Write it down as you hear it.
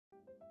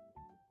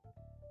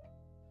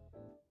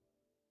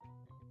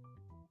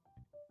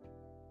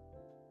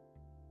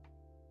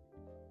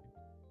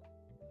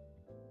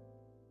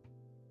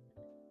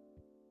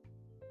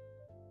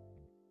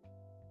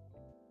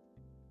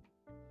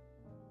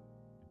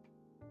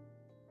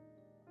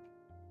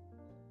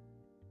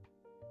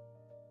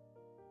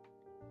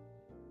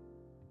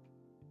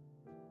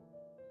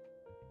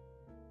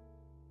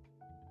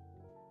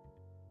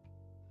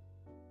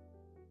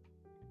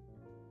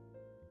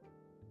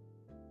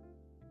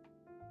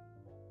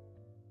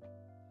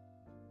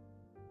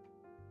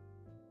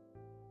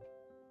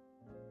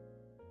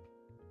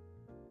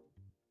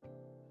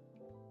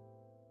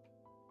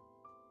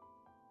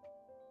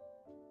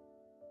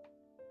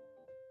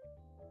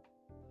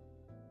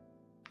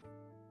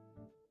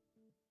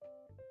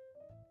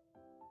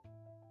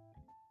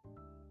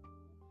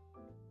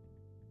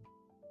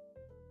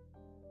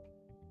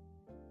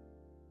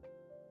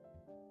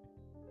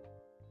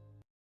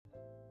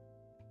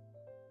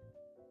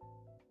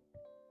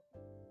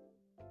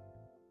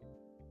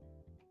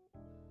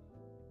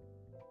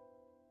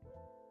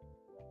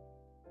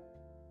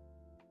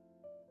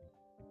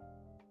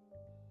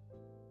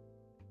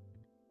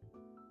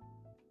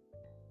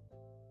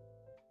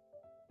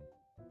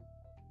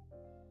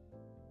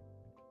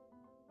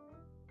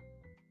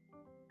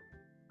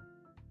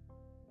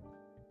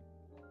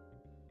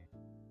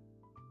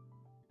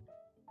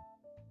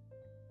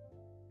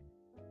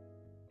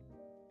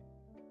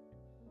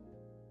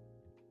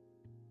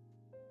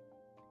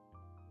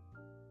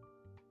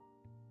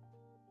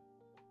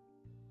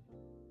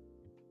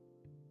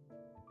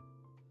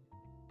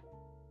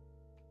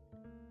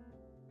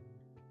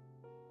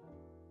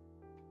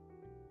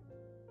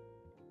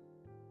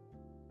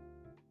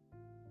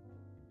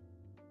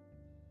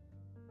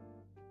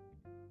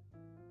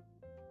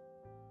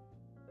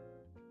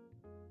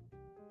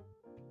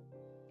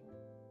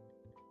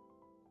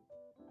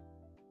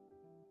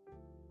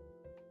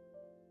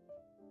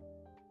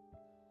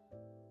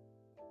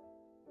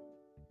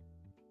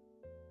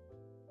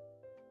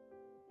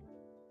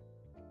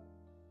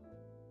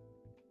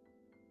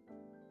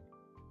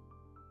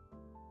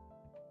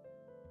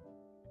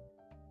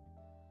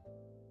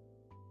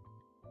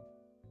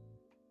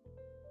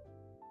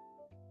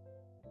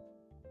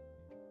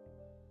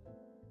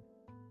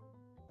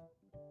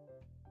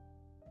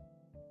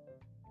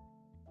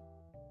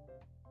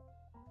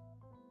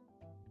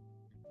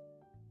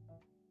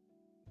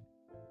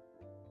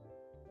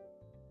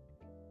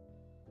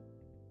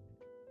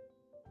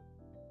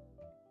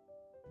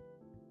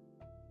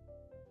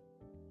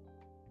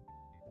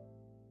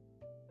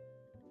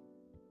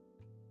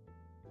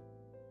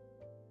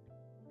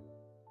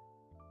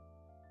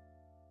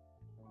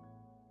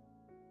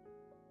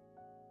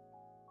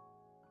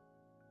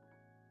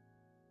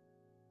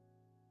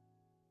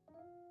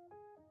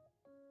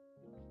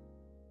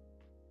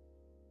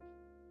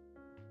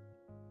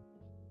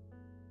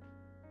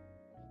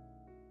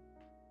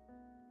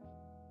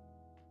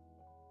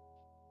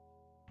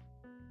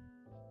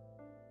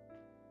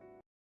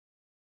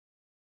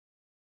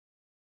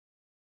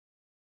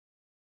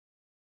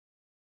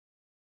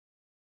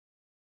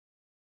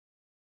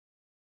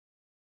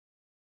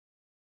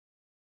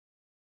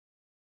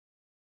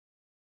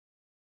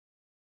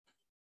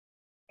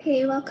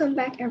Okay, welcome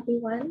back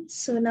everyone.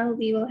 So now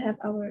we will have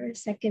our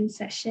second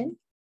session.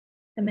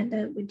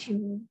 Amanda, would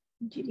you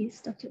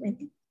introduce Dr.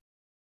 Wendy?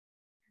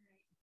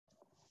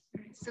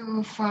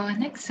 So for our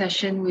next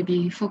session, we'll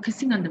be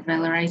focusing on the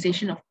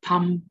valorization of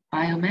palm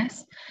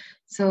biomass.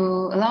 So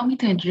allow me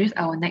to introduce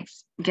our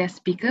next guest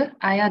speaker,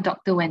 Ayah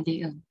Dr.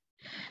 Wendy Ng.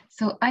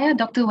 So Ayah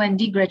Dr.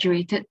 Wendy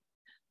graduated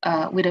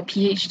with a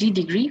PhD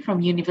degree from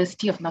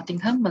University of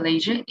Nottingham,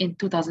 Malaysia in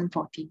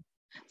 2014.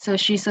 So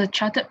she's a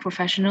chartered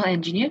professional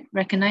engineer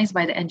recognized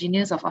by the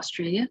Engineers of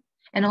Australia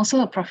and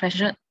also a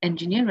professional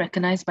engineer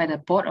recognized by the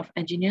Board of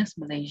Engineers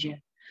Malaysia.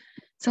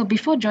 So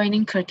before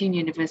joining Curtin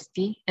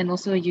University and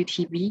also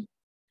UTB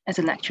as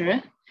a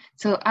lecturer,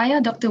 so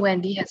Ayah Dr.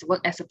 Wendy has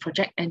worked as a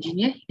project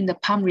engineer in the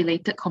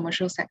palm-related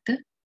commercial sector.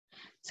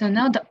 So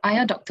now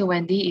Ayah Dr.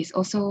 Wendy is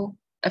also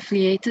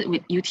affiliated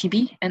with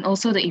UTB and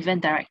also the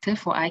event director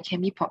for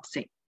IChemE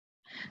POPSIG.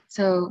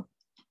 So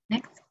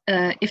next,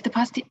 if the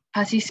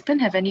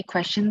participant have any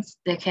questions,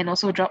 they can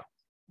also drop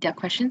their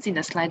questions in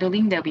the Slido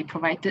link that will be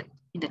provided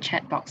in the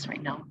chat box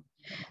right now.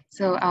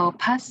 So I'll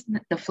pass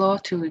the floor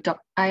to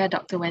Ayah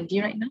Dr.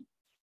 Wendy right now.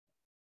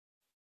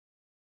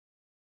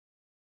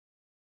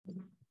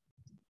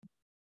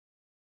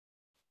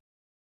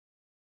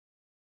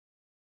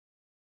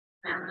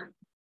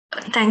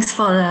 Thanks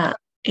for the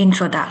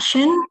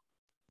introduction.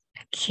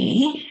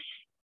 Okay.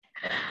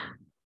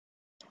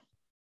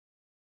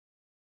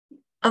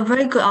 A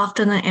very good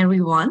afternoon,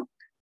 everyone.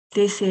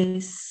 This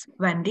is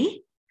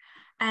Wendy,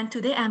 and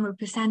today I'm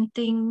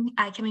representing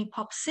IChemE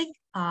POPSIG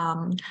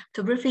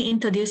to briefly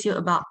introduce you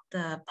about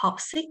the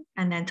POPSIG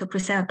and then to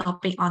present a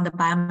topic on the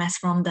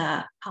biomass from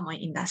the palm oil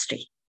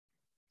industry.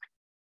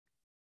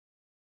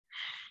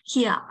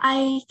 Here,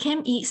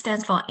 IChemE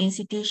stands for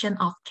Institution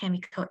of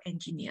Chemical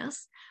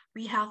Engineers.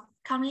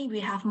 Currently we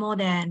have more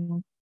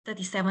than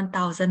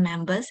 37,000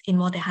 members in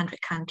more than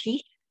 100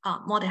 countries.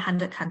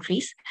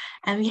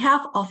 And we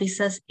have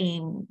offices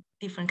in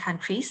different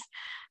countries.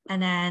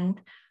 And then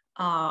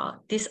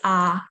these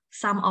are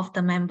some of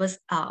the members.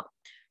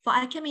 For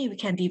IChemE, we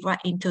can divide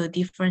into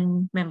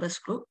different members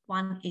group.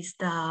 One is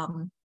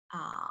the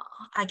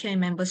IChemE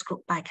members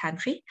group by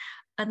country.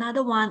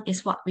 Another one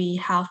is what we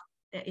have,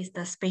 that is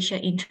the special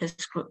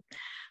interest group.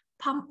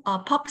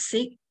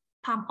 POPSIG,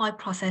 Palm Oil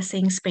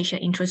Processing Special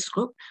Interest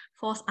Group,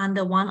 falls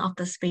under one of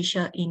the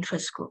special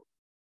interest group.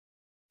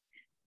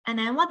 And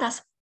then what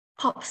does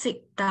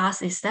POPSIG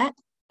does is that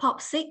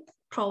POPSIG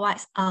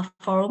provides a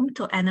forum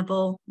to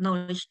enable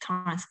knowledge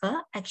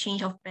transfer,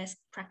 exchange of best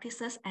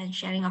practices, and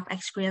sharing of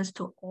experience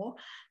to all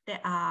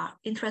that are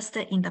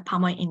interested in the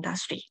palm oil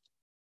industry.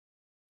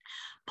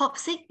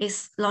 POPSIG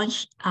is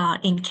launched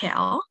in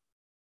KL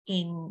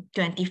in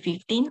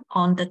 2015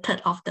 on the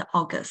 3rd of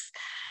August.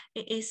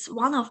 It is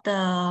one of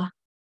the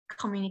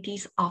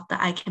communities of the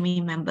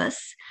IChemE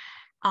members.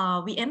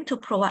 We aim to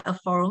provide a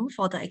forum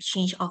for the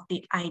exchange of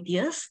the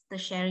ideas, the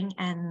sharing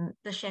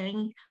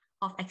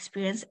of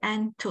experience,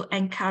 and to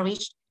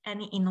encourage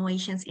any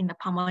innovations in the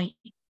palm oil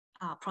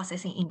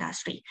processing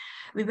industry.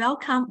 We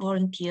welcome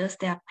volunteers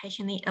that are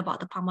passionate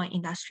about the palm oil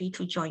industry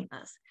to join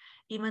us.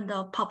 Even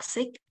though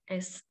POPSIG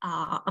is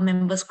a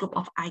members group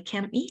of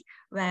IChemE,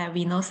 where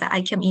we know that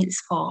IChemE is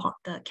for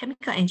the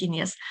chemical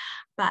engineers,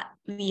 but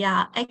we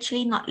are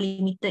actually not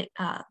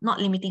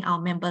limiting our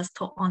members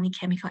to only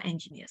chemical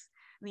engineers.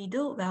 We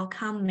do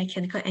welcome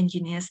mechanical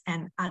engineers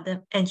and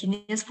other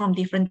engineers from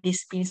different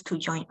disciplines to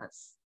join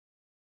us.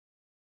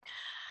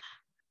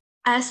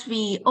 As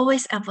we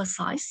always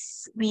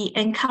emphasize, we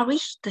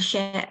encourage to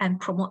share and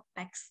promote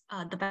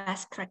the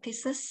best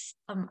practices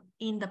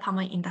in the palm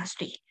oil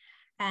industry.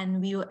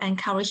 And we will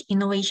encourage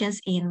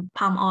innovations in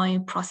palm oil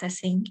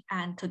processing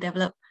and to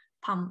develop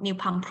new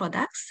palm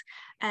products.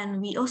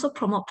 And we also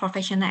promote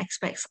professional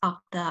aspects of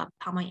the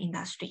palm oil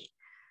industry.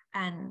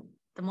 And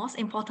the most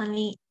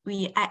importantly,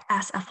 we act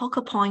as a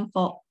focal point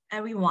for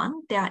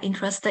everyone that are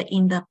interested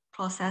in the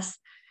process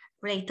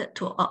related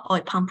to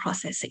oil palm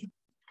processing.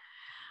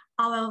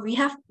 We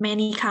have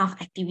many kind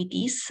of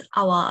activities.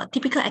 Our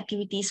typical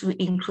activities will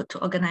include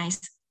to organize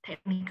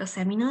technical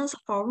seminars,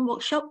 forum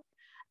workshop,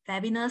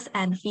 webinars,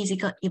 and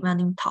physical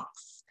evening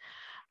talks.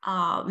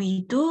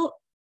 We do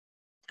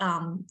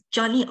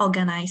jointly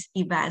organize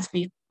events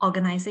with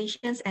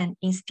organizations and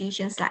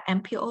institutions like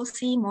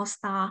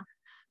MPOC,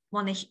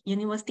 Monash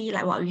University,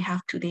 like what we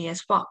have today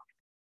as well.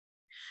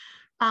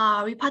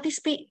 We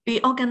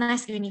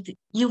organize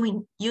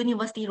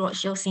university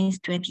roadshow since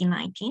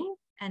 2019,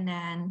 and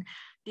then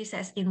this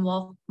has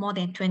involved more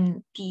than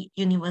 20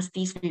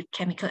 universities with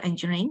chemical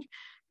engineering.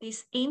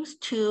 This aims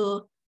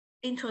to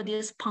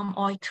introduce palm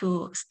oil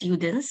to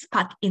students,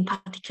 but in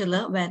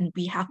particular when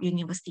we have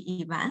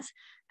university events,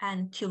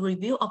 and to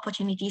review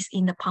opportunities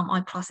in the palm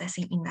oil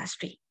processing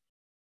industry.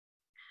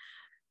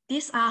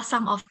 These are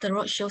some of the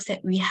roadshows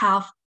that we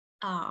have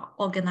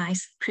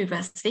organized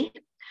previously.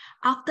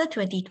 After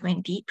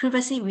 2020,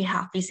 previously we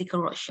have physical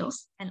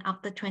roadshows, and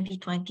after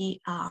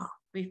 2020,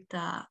 with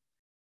the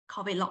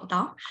COVID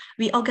lockdown,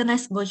 we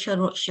organized virtual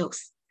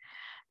roadshows.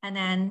 And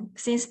then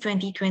since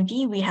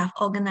 2020, we have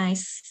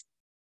organized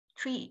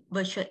 3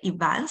 virtual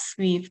events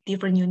with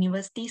different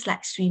universities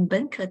like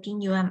Swinburne,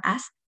 Curtin,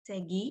 UMS,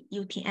 Teknologi,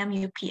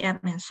 UTM, UPM,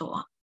 and so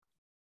on.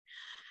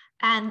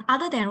 And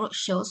other than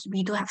roadshows,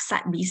 we do have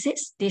site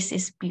visits. This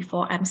is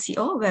before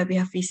MCO, where we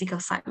have physical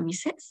site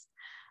visits.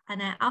 And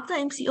then after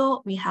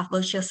MCO, we have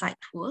virtual site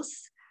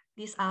tours.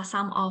 These are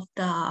some of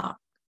the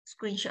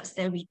screenshots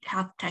that we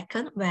have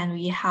taken when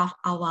we have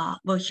our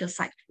virtual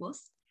site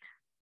tours.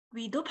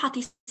 We do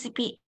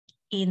participate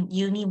in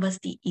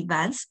university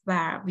events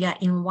where we are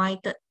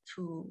invited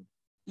to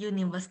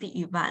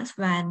university events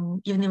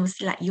when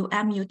university like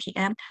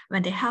UTM,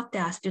 when they have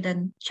their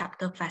student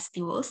chapter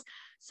festivals.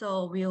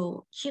 So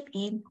we'll chip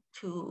in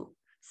to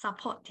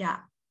support their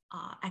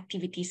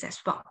activities as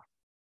well.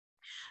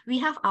 We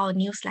have our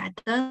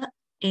newsletter.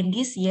 In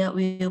this year,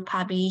 we will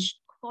publish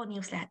 4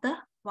 newsletters,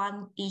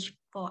 1 each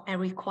for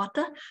every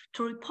quarter,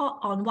 to report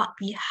on what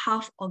we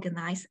have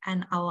organized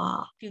and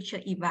our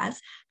future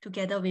events,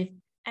 together with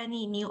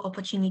any new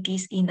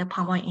opportunities in the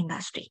palm oil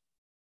industry.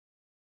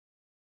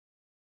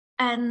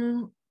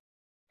 And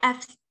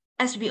as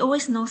we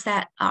always know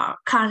that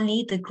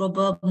currently the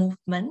global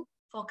movement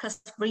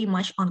focuses very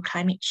much on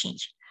climate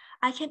change.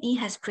 IChemE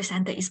has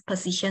presented its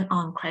position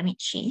on climate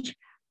change.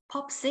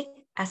 POPSIG,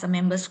 as a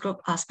members group,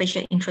 a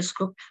special interest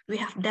group, we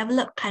have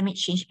developed climate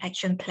change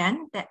action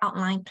plan that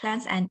outline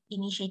plans and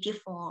initiatives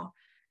for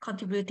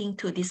contributing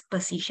to this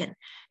position.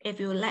 If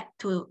you would like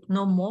to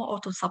know more or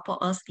to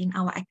support us in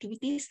our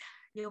activities,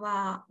 you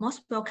are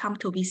most welcome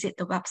to visit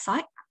the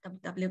website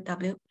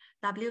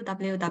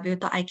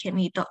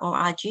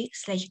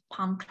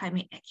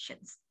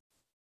www.icheme.org/palm-climate-actions.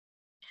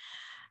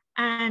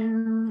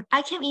 And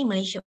IChemE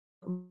Malaysia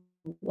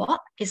Award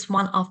is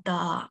one of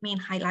the main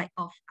highlights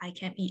of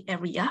IChemE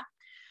area.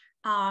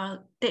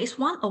 There is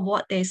one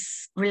award that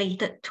is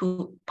related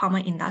to palm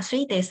oil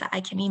industry. There's the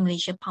IChemE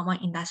Malaysia Palm Oil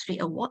Industry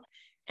Award.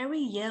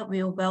 Every year,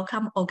 we will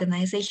welcome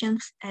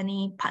organizations,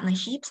 any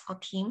partnerships or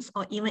teams,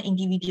 or even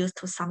individuals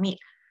to submit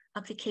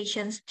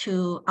applications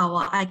to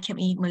our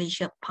IChemE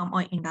Malaysia Palm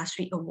Oil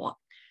Industry Award.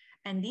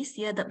 And this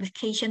year, the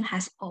application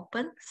has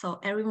opened, so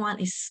everyone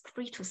is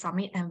free to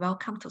submit and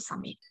welcome to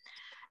submit.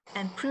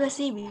 And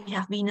previously, we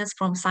have winners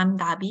from Sun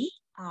Derby,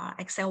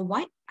 Excel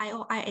White,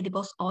 IOI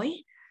Edibles Oil,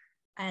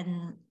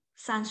 and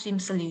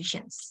Sunswim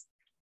Solutions.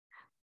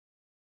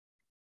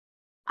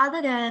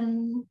 Other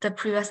than the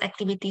previous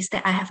activities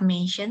that I have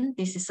mentioned,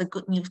 this is a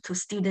good news to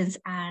students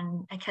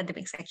and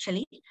academics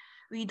actually.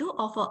 We do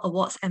offer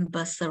awards and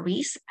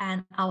bursaries,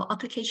 and our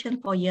application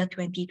for year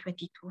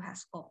 2022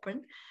 has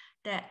opened.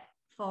 That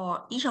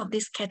for each of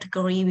these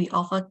categories, we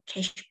offer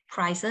cash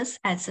prizes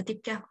and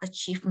certificate of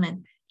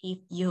achievement if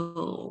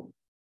you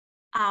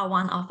are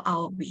one of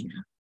our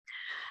winners.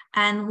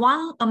 And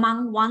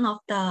among one of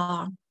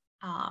the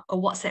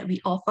awards that we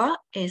offer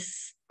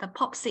is the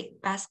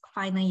POPSIG Best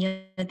Final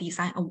Year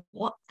Design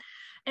Award.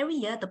 Every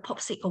year, the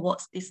POPSIG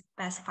awards this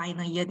Best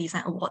Final Year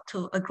Design Award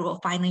to a group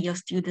of final year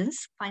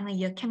students, final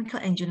year chemical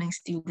engineering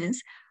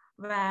students,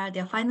 where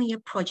their final year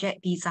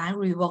project design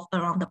revolves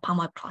around the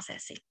palm oil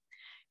processing.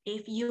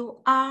 If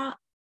you are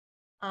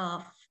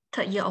a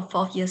third year or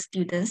fourth year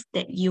students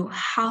that you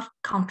have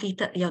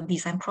completed your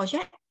design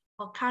project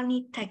or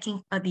currently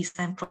taking a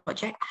design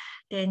project,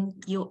 then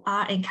you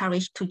are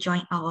encouraged to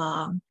join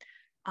our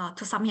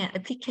to submit an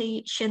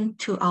application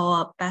to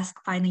our Best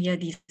Final Year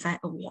Design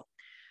Award.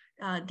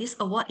 This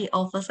award, it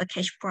offers a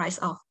cash prize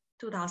of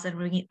 2,000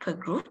 ringgit per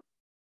group.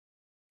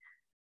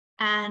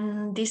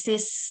 And these are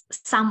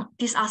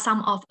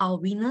some of our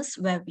winners,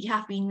 where we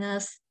have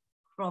winners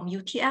from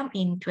UTM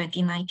in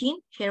 2019,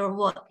 Hero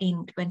Award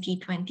in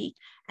 2020,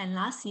 and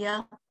last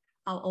year,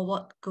 our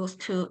award goes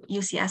to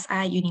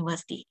UCSI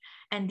University.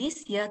 And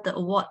this year, the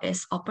award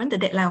is open. The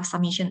deadline of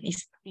submission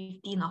is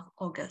 15th of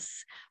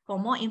August. For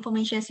more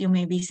information, you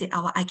may visit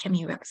our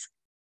IChemE website.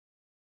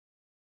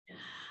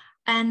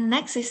 And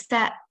next is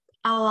that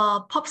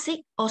our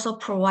POPSIG also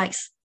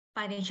provides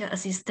financial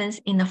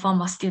assistance in the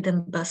form of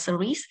student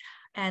bursaries.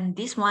 And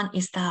this one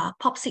is the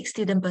POPSIG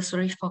Student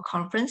Bursary for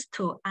Conference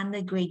to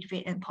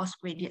undergraduate and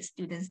postgraduate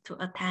students to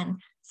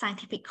attend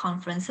scientific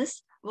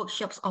conferences,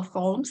 workshops, or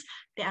forums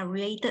that are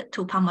related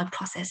to palm oil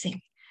processing.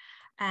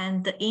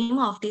 And the aim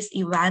of this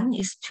event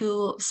is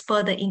to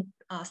spur the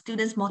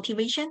students'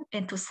 motivation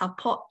and to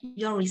support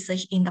your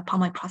research in the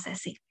palm oil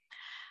processing.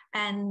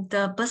 And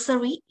the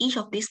bursary, each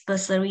of these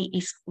bursary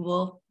is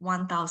worth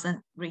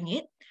 1,000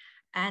 ringgit.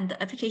 And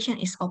the application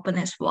is open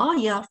as well.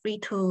 You are free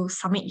to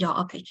submit your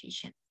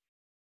application.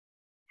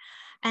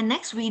 And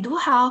next, we do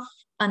have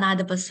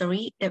another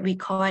bursary that we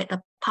call it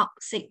the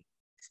POPSIG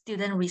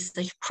Student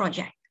Research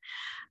Project.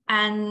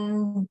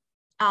 And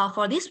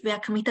for this, we are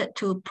committed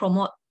to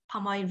promote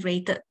palm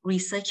oil-related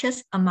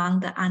researchers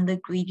among the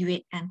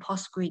undergraduate and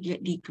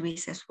postgraduate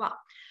degrees as well.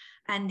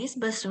 And this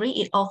bursary,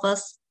 it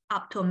offers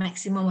up to a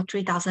maximum of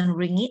 3,000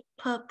 ringgit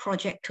per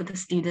project to the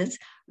students.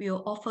 We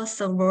will offer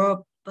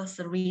several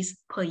bursaries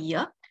per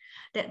year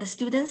that the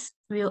students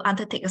will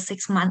undertake a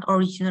 6-month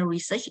original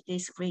research that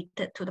is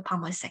related to the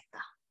palm oil sector.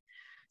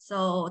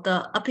 So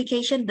the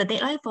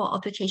deadline for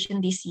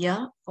application this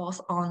year falls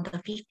on the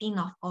 15th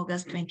of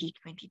August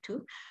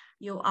 2022.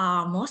 You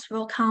are most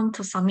welcome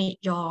to submit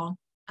your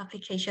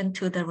application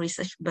to the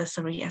research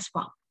bursary as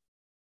well.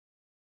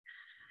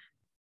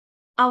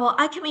 Our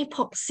IChemE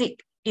POPSIG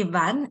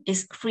event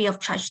is free of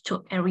charge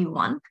to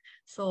everyone.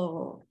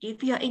 So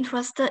if you're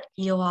interested,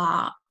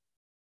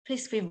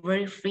 please feel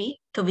very free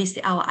to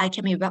visit our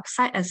IChemE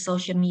website and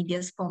social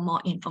medias for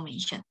more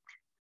information.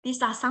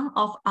 These are some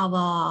of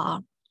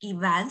our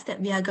events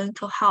that we are going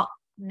to hold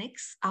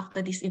next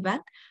after this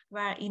event,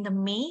 where in the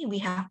May, we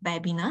have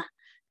webinar,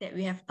 that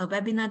we have a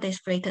webinar that's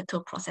related to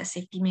process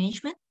safety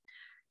management.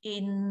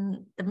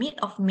 In the mid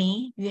of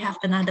May, we have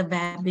another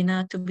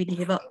webinar to be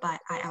delivered by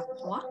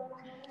IR4.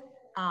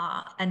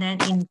 And then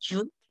in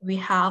June, we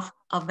have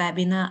a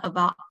webinar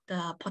about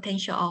the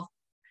potential of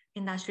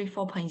Industry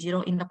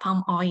 4.0 in the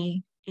palm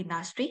oil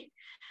industry.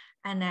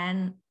 And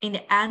then in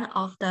the end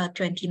of the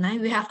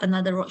 29th, we have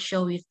another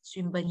roadshow with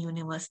Swinburne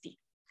University.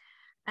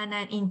 And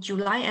then in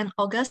July and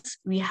August,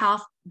 we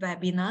have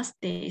webinars.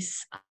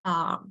 This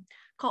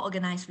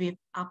co-organized with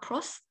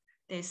APROS.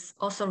 This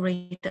also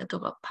related to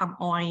the palm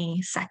oil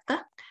sector.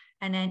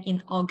 And then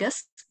in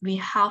August, we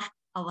have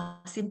our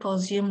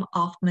Symposium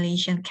of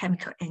Malaysian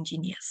Chemical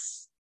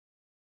Engineers.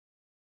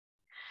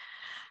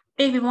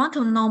 If you want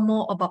to know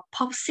more about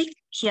POPSIG,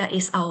 here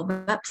is our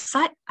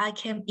website,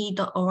 icheme.org/POM,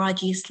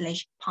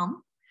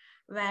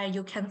 where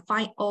you can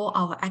find all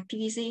our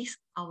activities,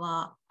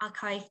 our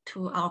archive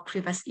to our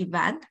previous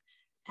event,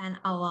 and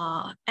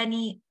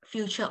any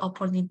future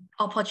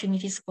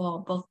opportunities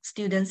for both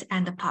students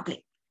and the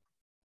public.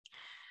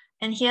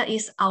 And here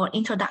is our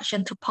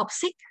introduction to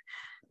POPSIG.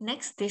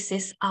 Next, this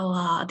is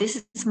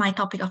my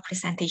topic of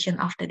presentation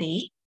of the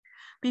day.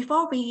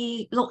 Before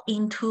we look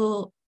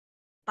into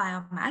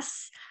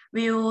biomass,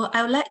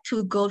 I would like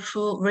to go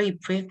through very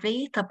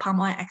briefly the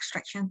palm oil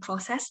extraction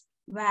process,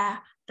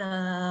 where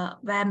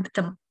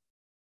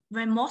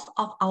most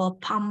of our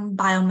palm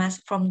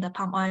biomass from the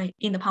palm oil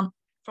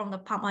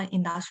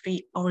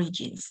industry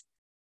origins.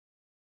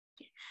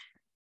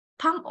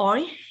 Palm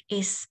oil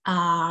is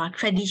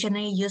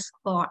traditionally used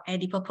for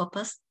edible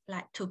purpose,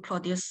 like to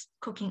produce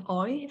cooking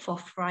oil for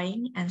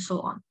frying and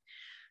so on.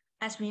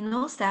 As we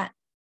know that,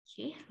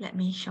 okay, let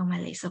me show my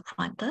laser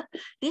pointer.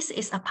 This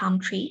is a palm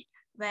tree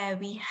where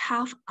we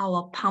have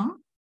our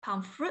palm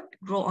fruit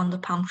grow on the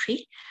palm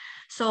tree.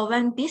 So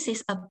when this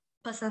is a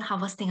person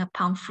harvesting a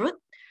palm fruit,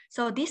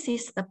 so this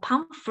is the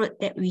palm fruit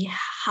that we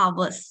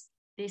harvest.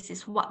 This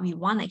is what we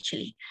want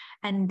actually.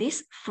 And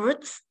these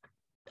fruits,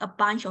 a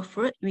bunch of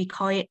fruit, we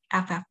call it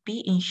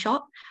FFB in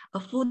short. A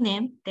full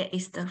name, that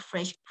is the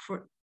fresh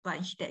fruit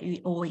bunch that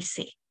we always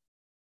say.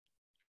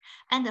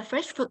 And the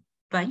fresh fruit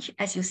bunch,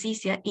 as you see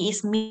here, it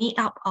is made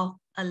up of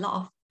a lot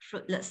of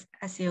fruitlets,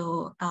 as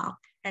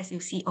you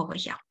see over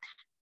here.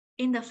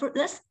 In the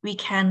fruitlets, we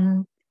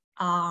can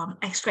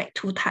extract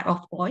two types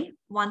of oil.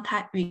 One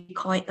type we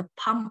call it the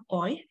palm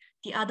oil.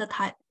 The other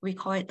type we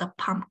call it the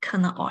palm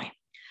kernel oil.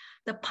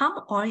 The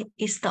palm oil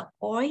is the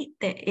oil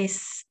that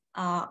is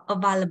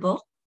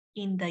available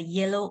in the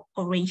yellow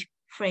orange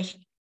fresh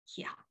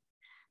here.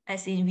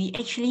 As in, we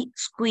actually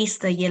squeeze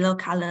the yellow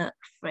color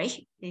fresh.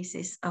 This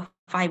is a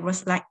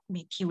fibrous-like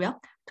material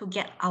to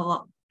get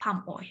our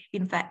palm oil,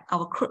 in fact,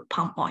 our crude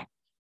palm oil.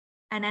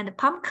 And then the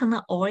palm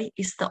kernel oil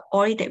is the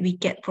oil that we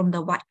get from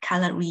the white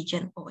color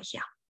region over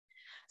here.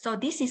 So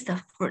this is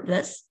the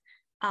fruitlets.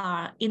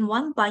 In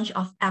one bunch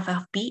of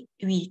FFB,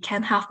 we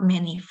can have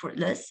many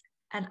fruitlets.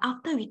 And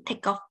after we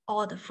take off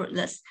all the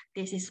fruitlets,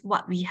 this is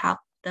what we have,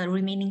 the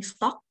remaining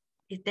stock.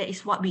 That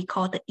is what we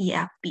call the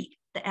EFB,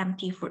 the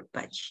empty fruit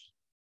bunch.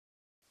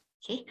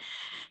 Okay,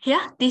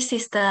 here, this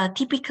is the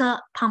typical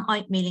palm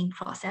oil milling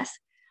process.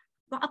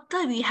 But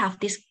after we have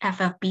this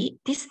FFB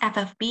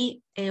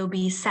it will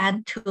be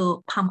sent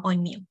to palm oil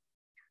mill.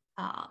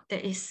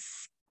 That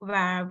is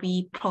where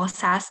we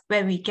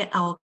get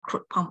our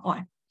crude palm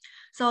oil.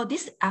 So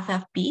this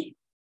FFB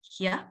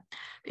here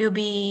will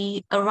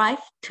be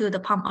arrived to the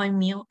palm oil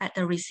mill at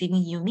the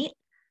receiving unit.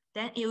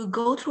 Then it will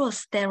go through a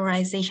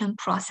sterilization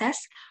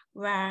process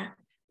where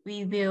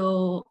we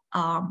will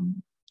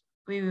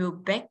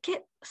bake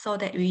it so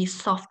that we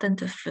soften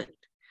the fruit.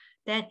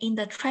 Then in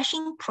the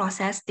threshing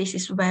process, this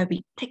is where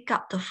we take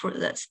out the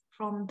fruitlets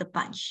from the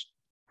bunch.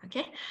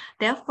 Okay.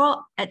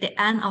 Therefore, at the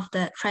end of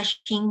the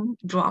threshing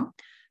drum,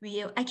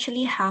 we will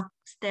actually have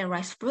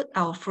sterilized fruit,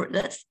 our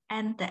fruitlets,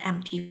 and the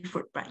empty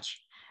fruit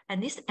bunch.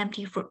 And this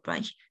empty fruit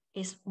bunch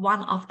is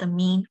one of the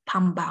main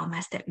palm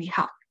biomass that we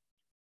have.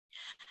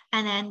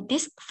 And then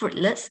these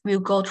fruitlets will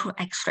go through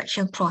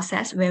extraction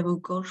process, where we'll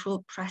go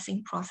through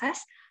pressing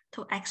process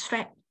to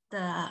extract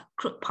the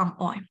crude palm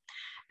oil.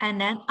 And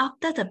then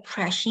after the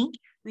pressing,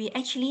 we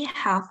actually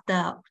have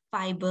the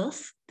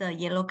fibers, the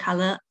yellow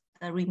color,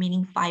 the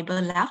remaining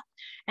fiber left.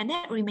 And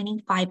that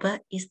remaining fiber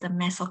is the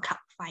mesocarp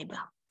fiber,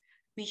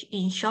 which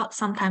in short,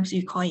 sometimes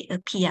we call it a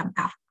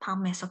PMF,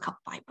 palm mesocarp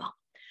fiber.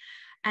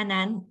 And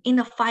then in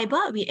the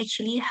fiber, we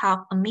actually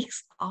have a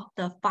mix of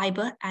the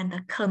fiber and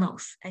the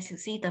kernels. As you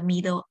see the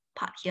middle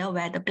part here,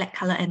 where the black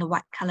color and the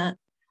white color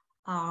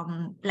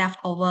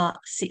leftover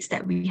seeds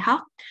that we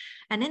have.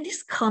 And then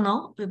this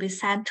kernel will be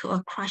sent to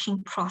a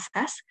crushing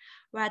process,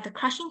 where the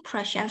crushing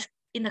process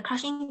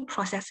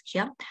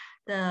here,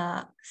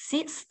 the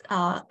seeds,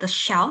 the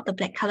shell, the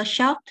black color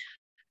shell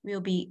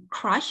will be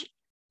crushed.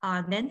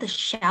 Then the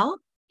shell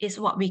is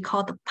what we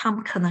call the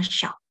palm kernel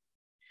shell.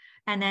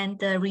 And then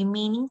the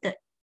remaining, the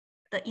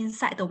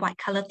inside, the white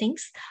color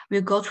things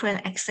will go through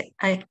an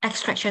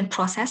extraction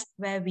process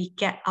where we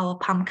get our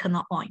palm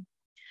kernel oil.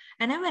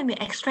 And then when we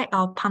extract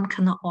our palm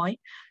kernel oil,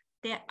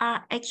 there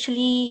are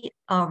actually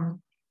a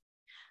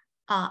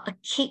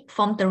cake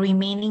from the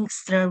remaining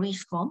slurry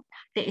form.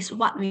 That is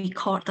what we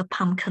call the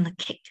palm kernel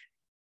cake.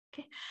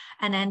 Okay,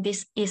 and then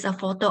this is a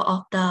photo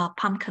of the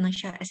palm kernel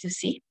shell, as you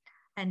see,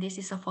 and this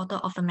is a photo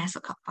of the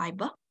mesocarp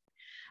fiber.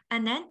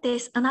 And then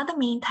there's another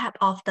main type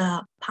of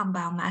the palm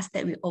biomass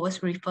that we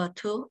always refer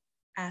to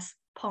as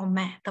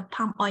POMA, the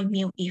palm oil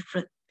meal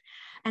effluent.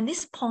 And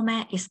this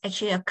POMA is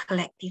actually a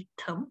collective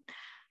term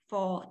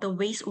for the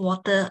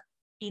wastewater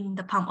in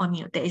the palm oil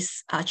meal that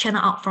is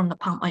channeled out from the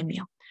palm oil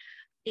meal.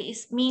 It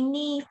is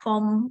mainly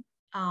formed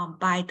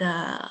by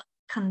the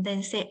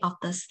condensate of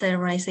the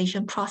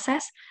sterilization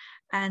process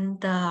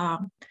and the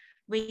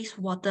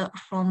wastewater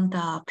from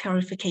the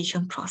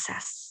purification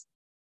process.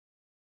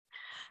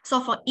 So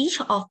for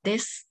each of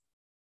this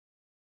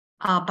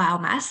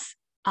biomass,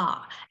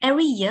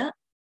 every year,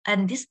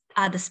 and these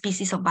are the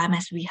species of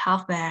biomass we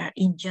have, where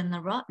in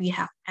general, we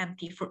have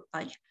empty fruit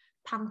oil,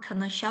 palm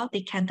kernel shell,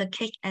 decanter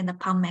cake, and the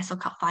palm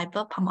mesocarp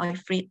fiber, palm oil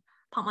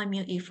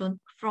meal effluent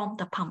from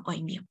the palm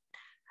oil meal.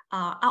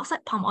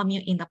 Outside palm oil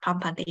meal in the palm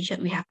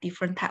plantation, we have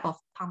different type of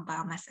palm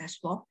biomass as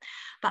well.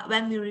 But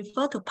when we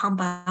refer to palm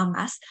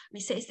biomass,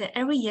 we say that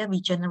every year we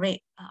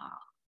generate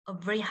a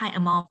very high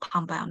amount of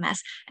palm biomass,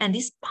 and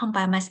this palm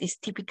biomass is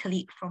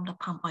typically from the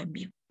palm oil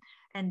meal.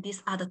 And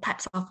these are the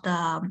types of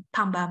the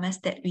palm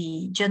biomass that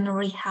we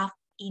generally have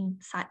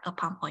inside a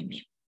palm oil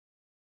meal.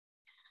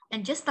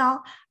 And just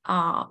now,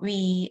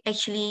 we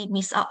actually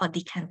missed out a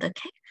decanter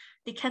cake.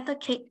 Decanter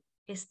cake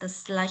is the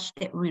sludge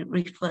that we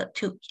refer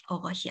to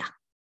over here.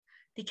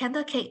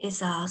 Decanter cake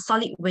is a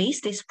solid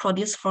waste that is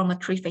produced from a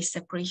three-phase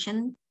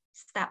separation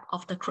step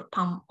of the crude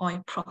palm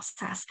oil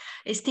process.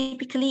 It's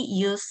typically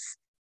used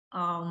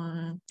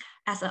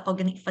as an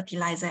organic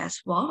fertilizer as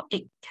well.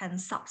 It can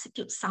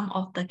substitute some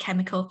of the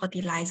chemical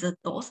fertilizer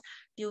dose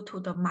due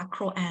to the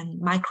macro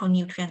and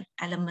micronutrient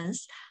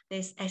elements that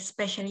is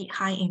especially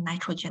high in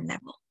nitrogen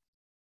level.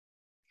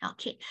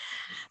 Okay,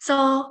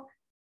 so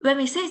when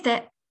we say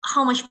that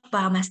how much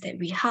biomass that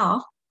we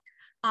have,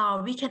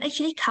 we can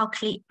actually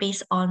calculate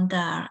based on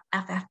the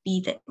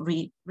FFB that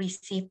we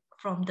receive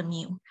from the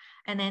mill.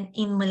 And then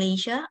in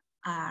Malaysia,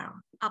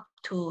 up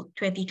to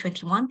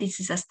 2021, this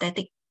is a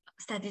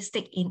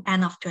statistic in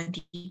end of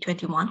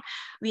 2021,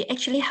 we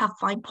actually have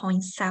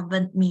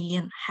 5.7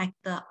 million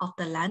hectares of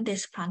the land that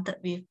is planted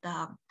with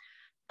the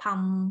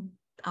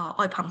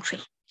oil palm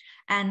tree.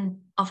 And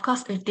of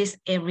course, with this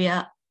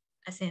area,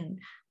 as in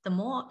the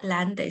more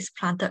land that is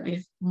planted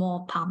with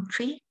more palm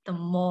tree, the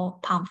more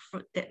palm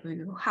fruit that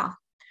we will have.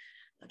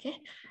 Okay,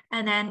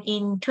 and then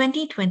in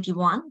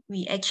 2021,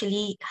 we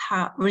actually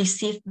have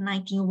received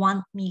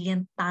 91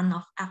 million tons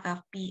of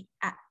FFB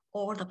at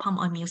all the palm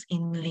oil mills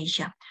in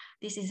Malaysia.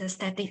 This is a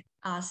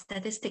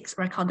statistics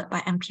recorded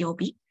by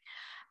MPOC.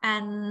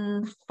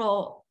 And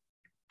for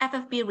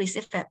FFB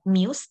received at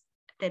mills,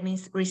 that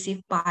means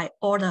received by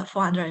all the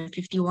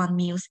 451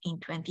 mills in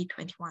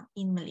 2021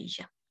 in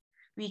Malaysia.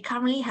 We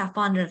currently have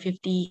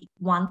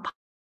 451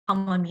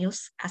 palm oil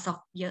mills as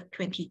of year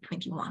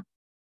 2021.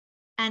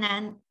 And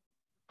then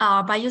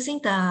by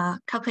using the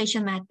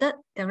calculation method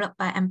developed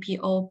by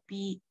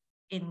MPOC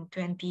in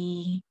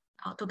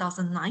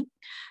 2009,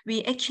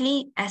 we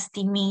actually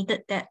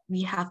estimated that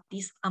we have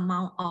this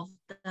amount of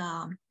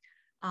the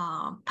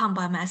palm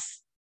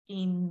biomass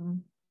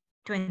in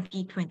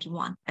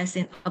 2021, as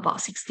in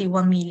about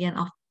 61 million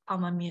of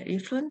palm oil meal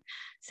effluent,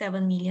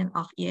 7 million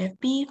of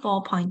EFB,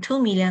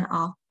 4.2 million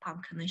of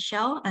palm kernel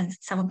shell, and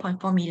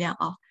 7.4 million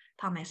of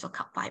palm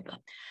mesocarp fiber.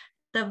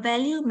 The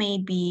value may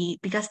be,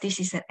 because this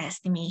is an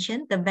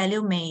estimation, the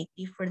value may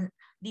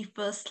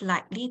differ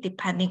slightly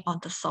depending on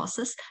the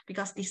sources,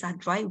 because these are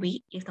dry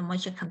weight. If the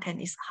moisture content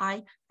is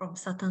high from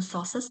certain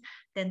sources,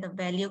 then the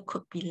value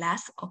could be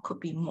less or could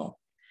be more.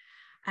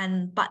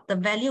 But the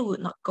value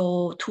would not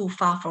go too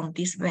far from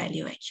this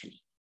value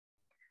actually.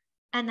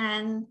 And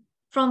then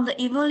from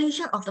the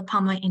evolution of the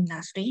palm oil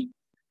industry,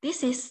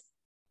 this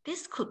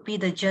could be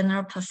the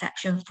general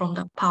perception from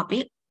the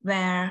public,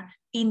 where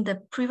in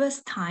the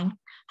previous time,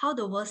 how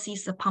the world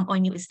sees the palm oil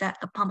mill is that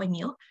the palm oil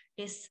mill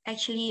is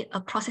actually a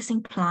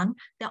processing plant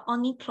that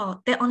only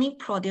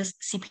produce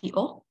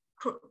CPO,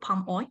 crude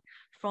palm oil,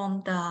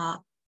 from the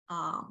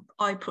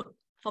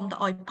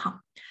oil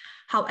palm.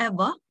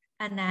 However,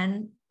 and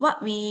then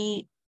what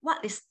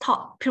is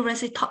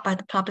previously taught by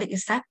the public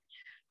is that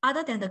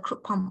other than the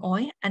crude palm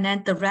oil and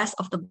then the rest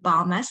of the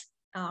biomass,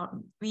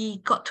 we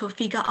got to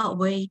figure out a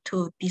way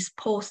to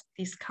dispose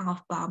this kind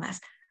of biomass,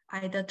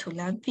 either to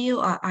landfill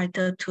or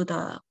either to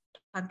the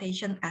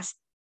plantation as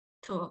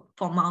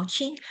for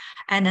mulching,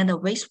 and then the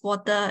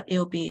wastewater, it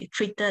will be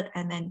treated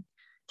and then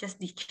just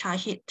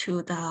discharge it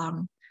to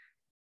the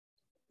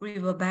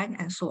riverbank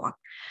and so on.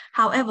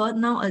 However,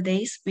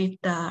 nowadays with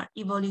the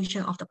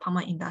evolution of the palm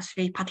oil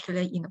industry,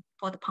 particularly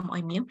for the palm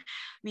oil mill,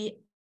 we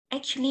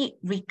actually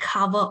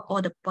recover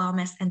all the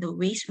biomass and the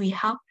waste we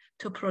have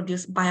to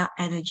produce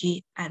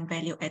bioenergy and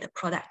value-added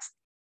products.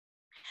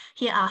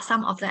 Here are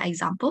some of the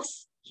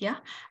examples. Here,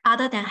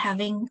 other than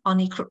having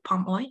only crude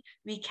palm oil,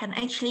 we can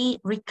actually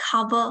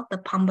recover the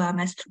palm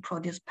biomass to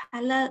produce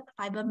pellet,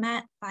 fiber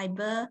mat,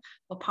 fiber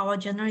for power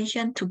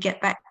generation, to get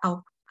back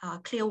our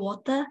clear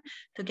water,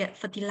 to get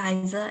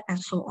fertilizer, and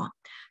so on.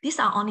 These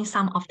are only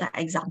some of the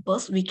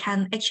examples. We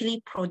can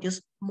actually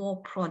produce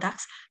more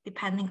products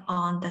depending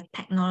on the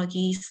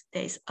technologies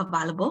that is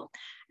available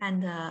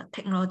and the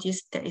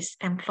technologies that is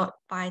employed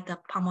by the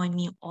palm oil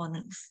mill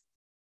owners.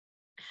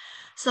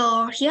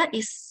 So here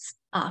is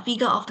a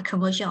figure of the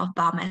conversion of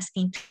biomass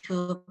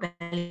into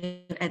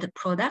value-added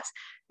products.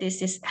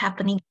 This is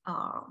happening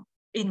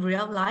in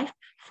real life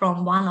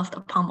from one of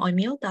the palm oil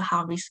mill, the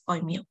harvest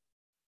oil mill.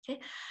 Okay,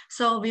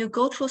 so we'll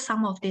go through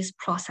some of these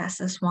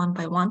processes one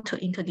by one to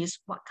introduce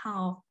what kind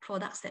of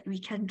products that we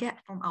can get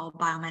from our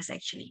biomass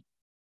actually.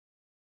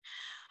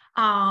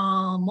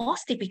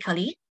 Most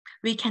typically,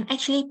 we can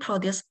actually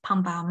produce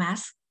palm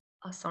biomass,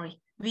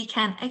 we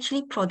can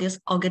actually produce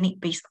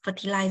organic-based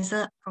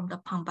fertilizer from the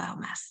palm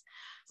biomass.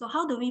 So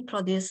how do we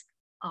produce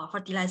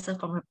fertilizer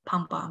from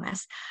palm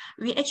biomass?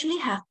 We actually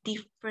have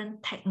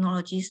different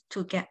technologies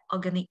to get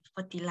organic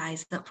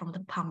fertilizer from the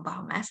palm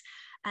biomass.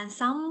 And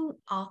some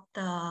of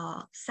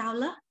the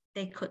seller,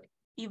 they could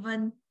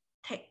even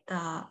take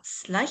the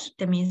sludge,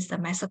 that means the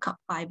mesocarp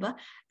fiber,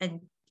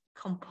 and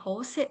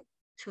compose it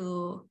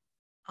to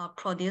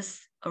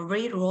produce a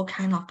raw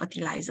kind of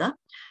fertilizer.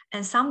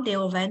 And some, they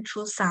will went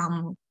through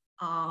some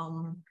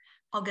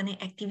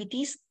organic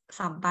activities,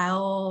 some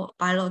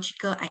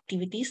biological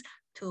activities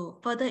to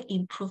further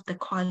improve the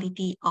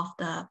quality of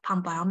the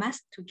palm biomass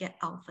to get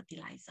our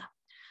fertilizer.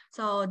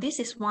 So this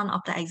is one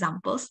of the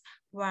examples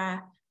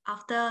where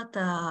after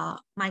the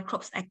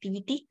microbes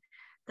activity,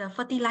 the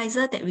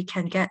fertilizer that we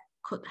can get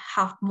could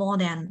have more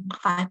than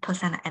 5%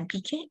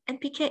 NPK.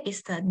 NPK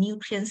is the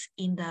nutrients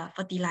in the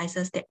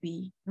fertilizers that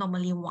we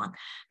normally want,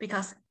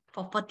 because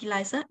for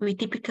fertilizer, we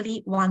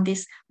typically want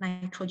this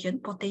nitrogen,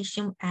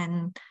 potassium,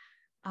 and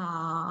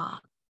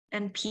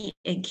NP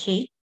and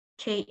K.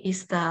 K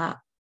is the,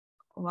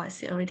 what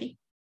is it already?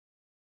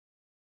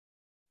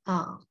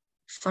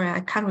 Sorry,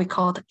 I can't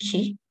recall the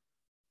K.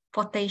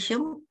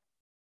 Potassium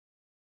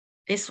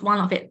is one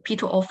of it,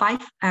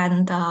 P2O5,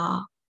 and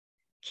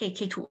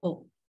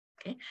K2O.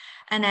 Okay,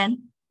 and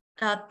then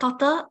the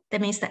total, that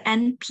means the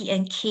NP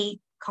and K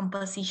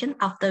composition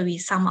after we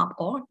sum up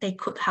all, they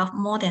could have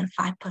more than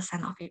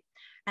 5% of it.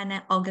 And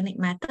then organic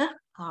matter,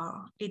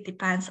 it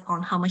depends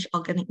on how much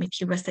organic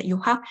materials that you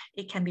have.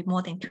 It can be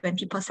more than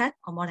 20%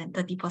 or more than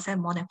 30%,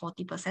 more than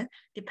 40%,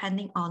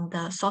 depending on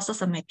the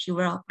sources of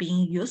material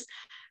being used,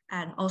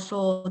 and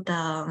also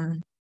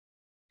the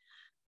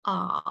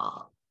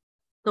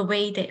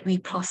way that we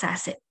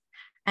process it.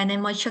 And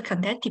then moisture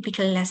content,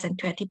 typically less than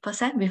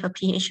 20% with a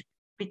pH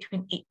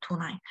between 8 to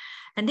 9.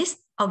 And this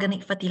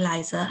organic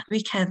fertilizer,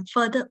 we can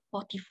further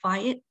fortify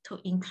it to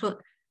include,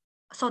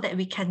 so that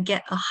we can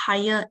get a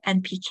higher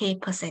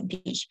NPK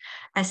percentage.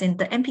 As in,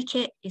 the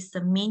NPK is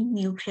the main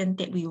nutrient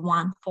that we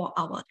want for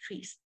our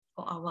trees,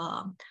 for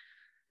our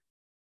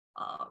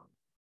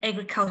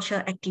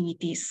agriculture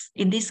activities.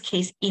 In this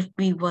case, if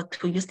we were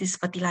to use this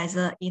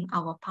fertilizer in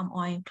our palm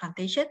oil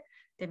plantation,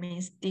 that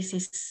means this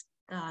is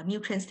the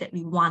nutrients that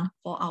we want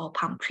for our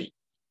palm tree.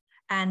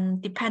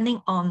 And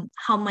depending on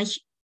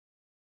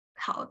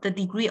the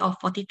degree of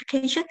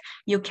fortification,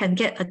 you can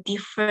get a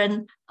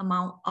different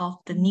amount of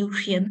the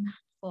nutrient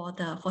for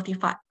the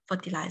fortified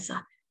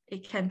fertilizer.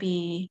 It can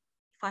be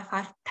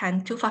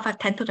 5-5-10-2,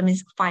 5-5-10-2, that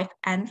means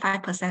 5N,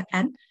 5%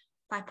 N,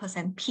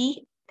 5%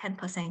 P,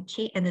 10%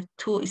 K, and the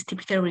 2 is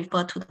typically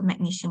referred to the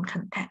magnesium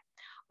content,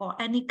 or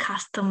any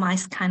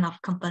customized kind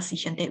of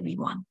composition that we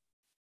want.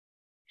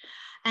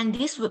 And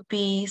this would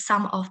be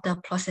some of the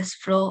process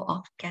flow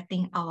of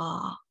getting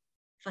our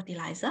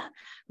fertilizer,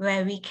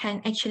 where we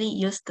can actually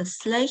use the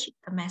sludge,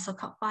 the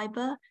mesocarp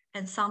fiber,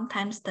 and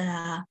sometimes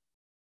the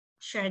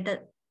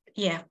shredded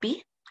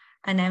EFB.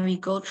 And then we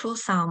go through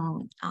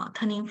some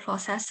turning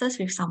processes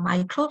with some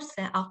microbes.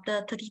 And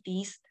after 30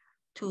 days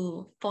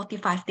to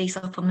 45 days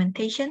of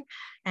fermentation,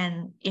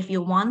 and if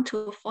you want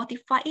to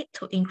fortify it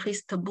to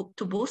increase to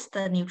boost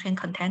the nutrient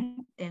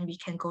content, then we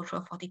can go through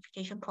a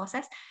fortification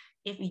process.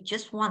 If we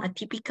just want a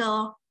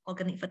typical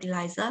organic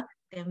fertilizer,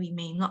 then we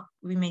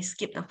may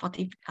skip the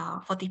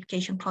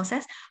fortification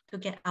process to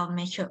get our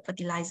matured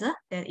fertilizer.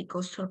 Then it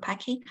goes through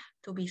packing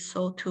to be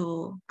sold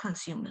to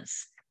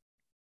consumers.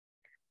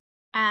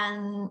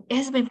 And it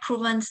has been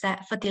proven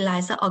that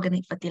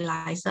organic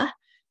fertilizer,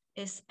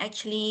 is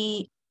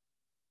actually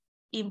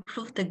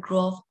improve the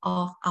growth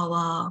of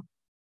our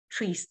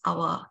trees,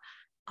 our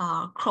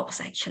crops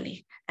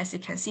actually. As you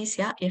can see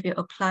here, if you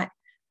apply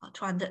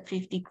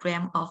 250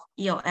 grams of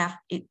EOF.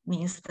 It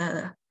means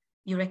the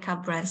Eureka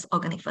Brands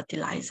organic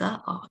fertilizer,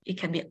 or it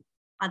can be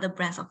other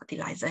brands of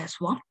fertilizer as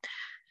well.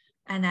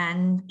 And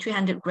then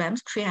 300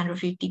 grams,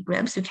 350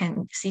 grams, you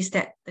can see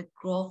that the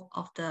growth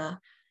of the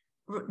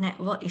root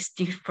network is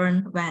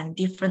different when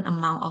different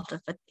amount of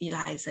the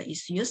fertilizer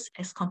is used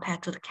as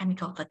compared to the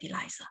chemical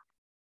fertilizer.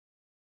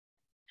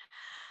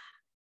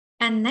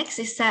 And next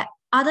is that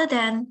other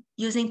than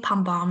using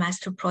palm biomass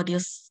to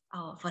produce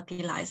our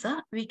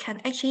fertilizer, we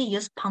can actually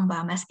use palm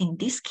biomass, in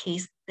this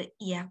case, the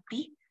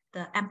EFB,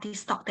 the empty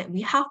stock that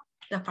we have,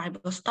 the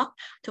fiber stock,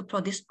 to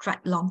produce dried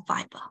long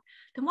fiber.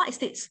 Then what is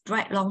this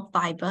dried long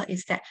fiber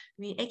is that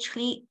we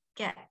actually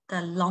get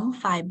the long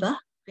fiber,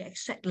 we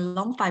extract the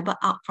long fiber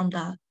out from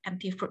the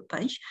empty fruit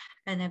bunch,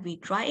 and then we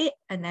dry it,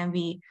 and then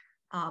we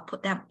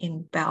put them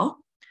in bell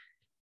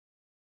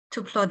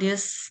to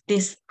produce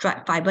this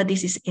dried fiber.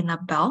 This is in a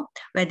bell,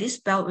 where this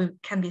bell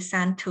can be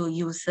sent to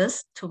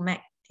users to make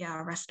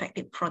their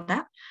respective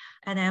product.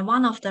 And then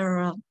one of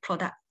the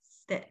products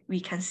that we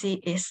can see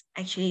is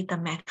actually the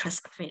mattress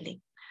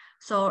filling.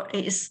 So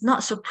it is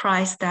not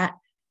surprised that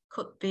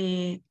could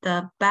be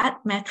the bed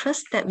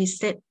mattress that we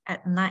sleep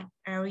at night,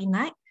 every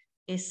night,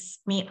 is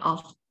made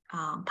of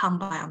palm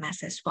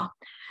biomass as well.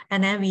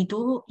 And then we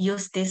do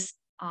use this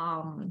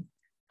palm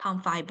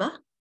fiber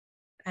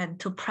and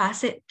to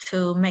press it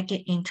to make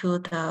it into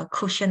the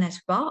cushion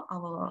as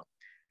well,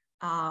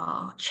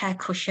 our chair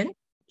cushion.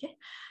 Okay.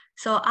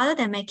 So other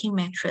than making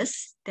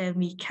mattress, then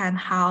we can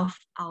have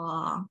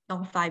our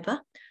long fiber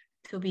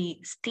to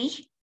be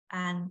stitched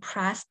and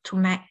pressed to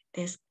make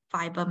this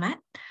fiber mat,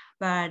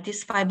 where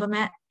this fiber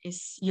mat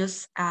is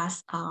used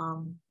as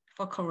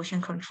for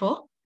corrosion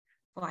control,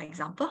 for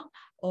example,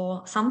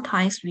 or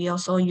sometimes we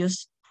also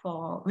use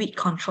for weed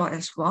control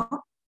as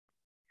well.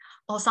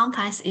 Or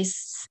sometimes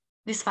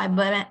this fiber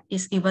mat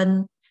is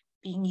even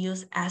being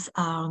used as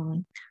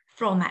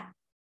floor mat,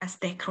 as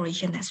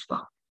decoration as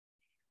well.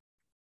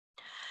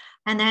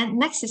 And then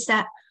next is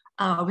that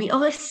we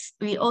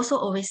also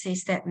always say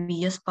that we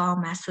use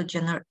biomass to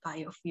generate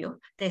biofuel.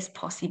 That's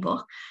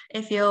possible.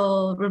 If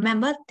you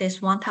remember, there's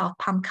one type of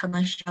palm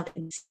kernel shell that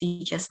we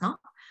see just now.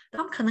 The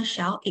palm kernel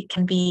shell, it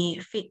can be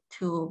fed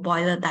to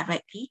boiler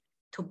directly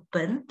to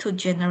burn to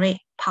generate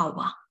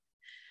power.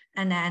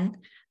 And then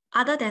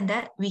other than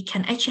that, we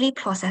can actually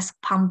process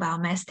palm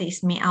biomass that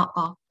is made out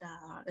of the,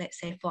 let's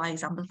say, for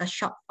example, the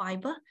short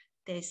fiber.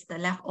 There's the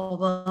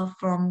leftover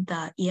from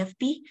the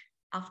EFB.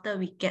 After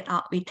we take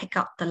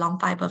out the long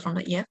fiber from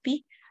the EFB,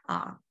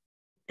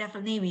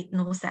 definitely we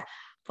know that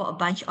for a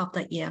bunch of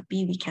the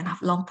EFB, we can have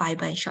long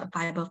fiber and short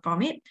fiber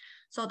from it.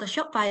 So the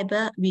short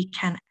fiber, we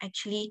can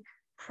actually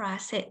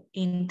press it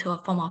into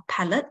a form of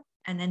pellet,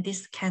 and then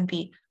this can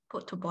be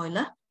put to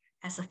boiler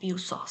as a fuel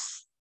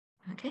source.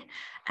 Okay,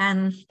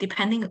 and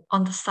depending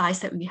on the size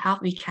that we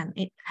have, we can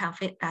have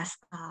it as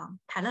a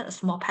pellet, a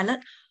small pellet,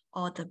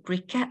 or the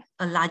briquette,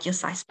 a larger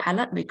size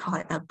pellet, we call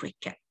it a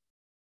briquette.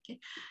 Okay.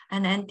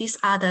 And then these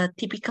are the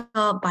typical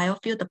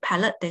biofuel, the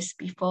pellet that's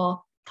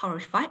before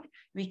torrefied.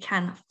 We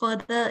can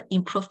further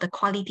improve the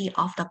quality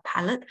of the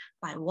pellet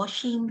by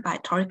washing, by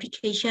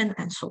torrefication,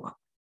 and so on.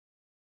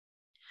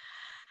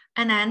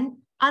 And then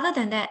other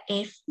than that,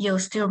 if you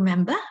still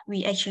remember,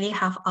 we actually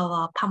have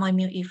our palm oil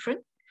meal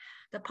effluent.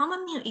 The palm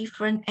oil meal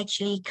effluent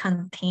actually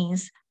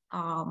contains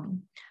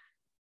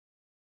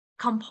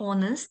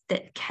components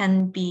that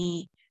can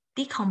be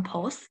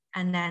decomposed,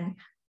 and then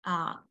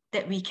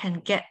that we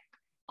can get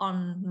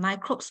on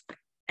microbes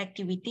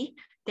activity,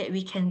 that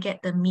we can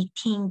get the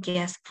methane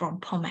gas from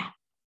pomade.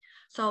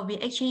 So we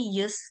actually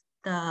use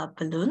the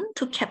balloon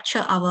to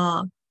capture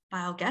our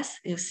biogas.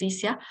 You see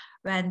here,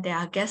 when there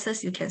are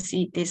gases, you can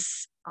see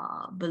this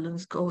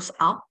balloons goes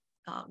up,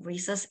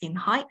 raises in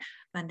height.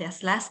 When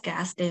there's less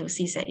gas, then you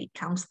see that it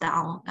comes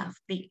down,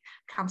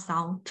 comes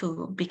down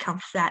to become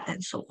flat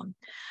and so on.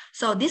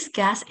 So this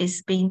gas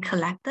is being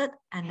collected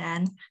and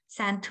then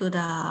sent to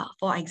the,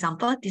 for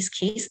example, this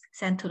case,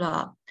 sent to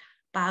the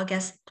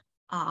biogas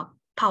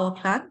power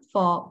plant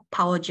for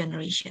power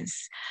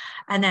generations.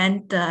 And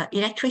then the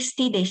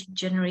electricity that's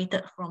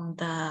generated from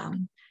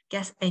the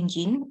gas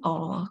engine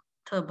or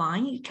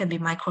turbine, it can be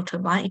micro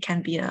turbine, it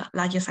can be a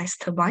larger size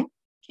turbine.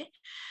 Okay,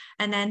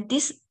 and then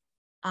this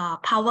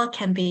power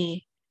can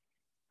be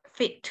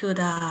fed to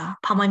the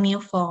palm oil mill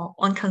for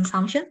own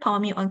consumption, palm oil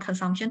mill own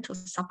consumption to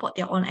support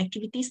their own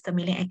activities, the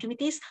milling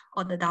activities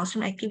or the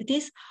downstream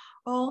activities,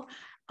 or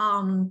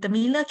the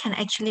miller can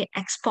actually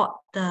export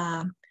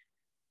the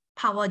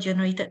power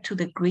generated to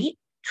the grid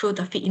through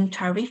the feed-in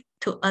tariff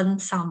to earn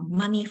some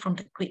money from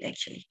the grid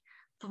actually.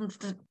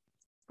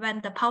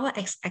 When the power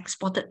is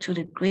exported to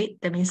the grid,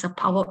 that means the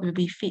power will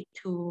be fed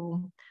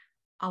to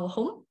our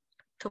home,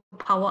 to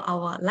power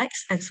our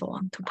lights and so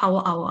on, to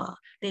power our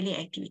daily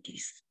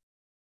activities.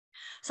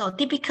 So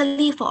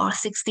typically for our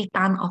 60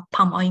 ton of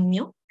palm oil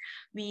mill,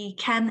 we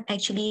can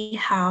actually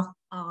have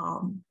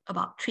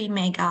about 3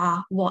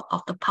 megawatt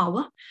of the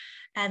power.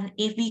 And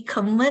if we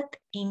convert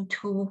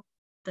into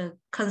the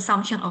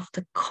consumption of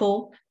the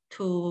coal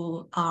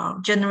to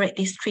generate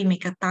this 3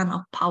 megaton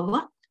of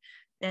power,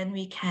 then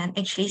we can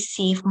actually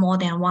save more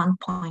than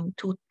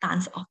 1.2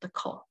 tons of the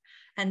coal.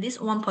 And this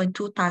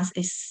 1.2 tons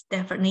is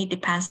definitely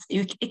depends.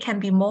 It can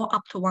be more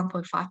up to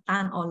 1.5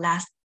 ton or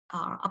less,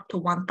 up to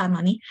 1 ton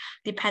only,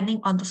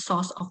 depending on the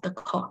source of the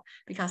coal.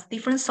 Because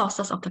different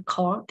sources of the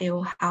coal, they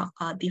will have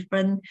a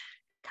different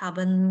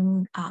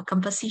carbon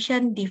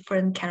composition,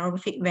 different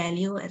calorific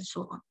value, and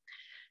so on.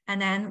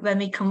 And then when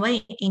we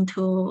convert it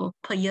into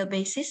per year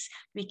basis,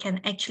 we can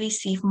actually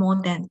save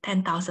more than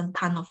 10,000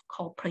 tons of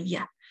coal per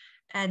year.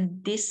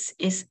 And this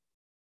is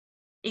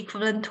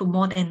equivalent to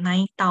more than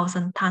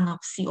 9,000 tons of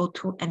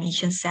CO2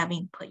 emission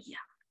saving per year.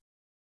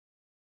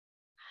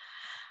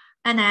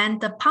 And then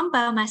the pump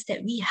biomass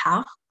that we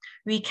have,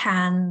 we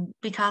can,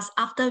 because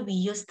after we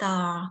use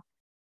the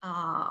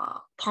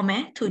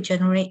POME to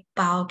generate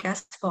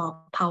biogas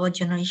for power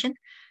generation,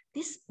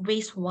 this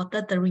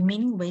wastewater, the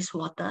remaining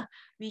wastewater,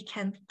 we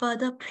can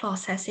further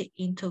process it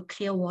into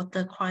clear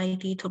water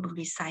quality to be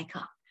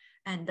recycled.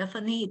 And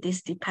definitely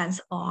this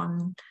depends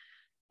on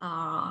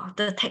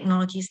the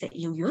technologies that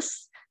you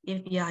use.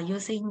 If you are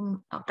using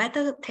a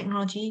better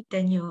technology,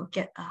 then you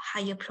get a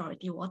higher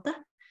purity water.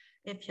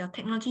 If your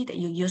technology that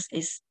you use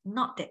is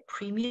not that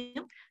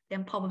premium,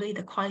 then probably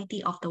the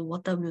quality of the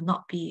water will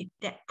not be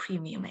that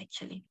premium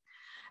actually.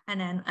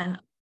 And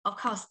of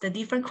course, the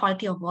different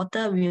quality of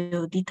water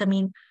will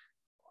determine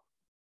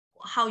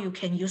how you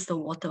can use the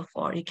water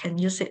for. You can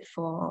use it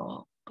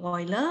for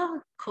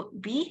boiler,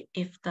 could be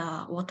if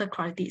the water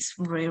quality is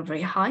very,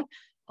 very high,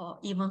 or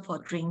even for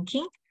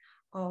drinking,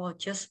 or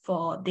just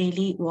for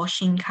daily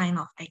washing kind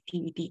of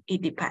activity.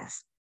 It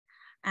depends.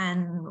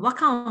 And what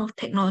kind of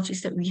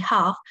technologies that we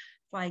have?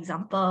 For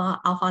example,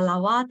 Alpha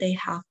Lava, they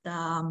have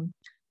the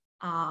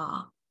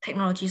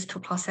technologies to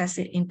process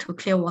it into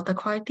clear water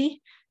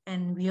quality.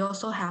 And we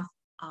also have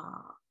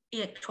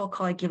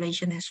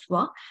electrocoagulation as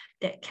well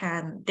that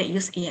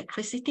use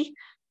electricity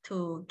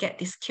to get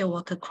this clear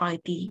water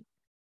quality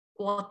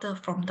water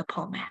from the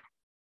POME.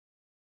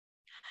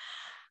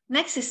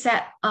 Next is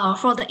that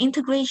for the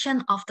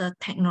integration of the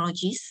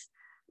technologies,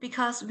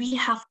 because we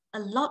have a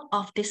lot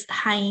of this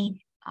high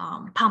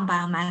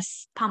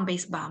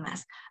pump-based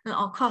biomass. And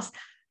of course,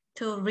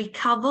 to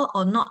recover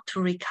or not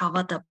to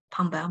recover the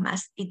pump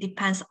biomass, it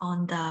depends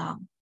on the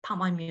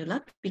palm oil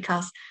miller,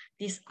 because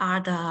these are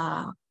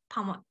the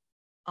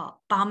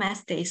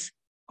biomass that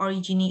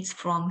originates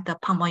from the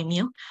palm oil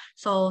mill.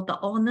 So the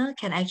owner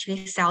can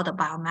actually sell the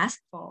biomass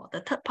for the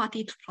third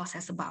party to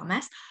process the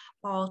biomass,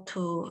 or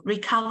to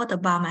recover the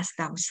biomass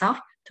themselves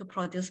to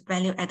produce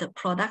value-added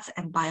products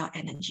and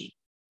bioenergy.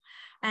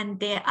 And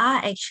there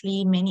are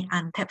actually many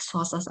untapped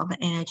sources of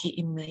energy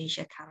in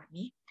Malaysia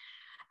currently.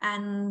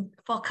 And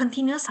for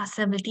continuous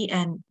sustainability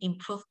and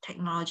improved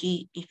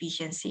technology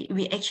efficiency,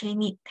 we actually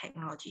need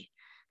technology,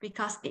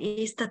 because it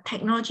is the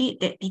technology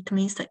that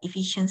determines the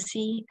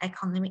efficiency,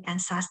 economic, and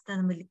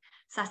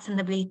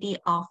sustainability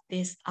of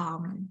this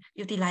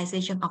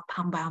utilization of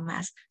palm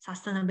biomass,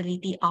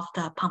 sustainability of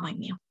the palm oil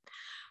mill.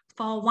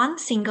 For one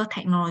single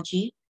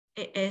technology,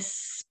 it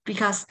is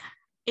because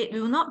it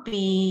will not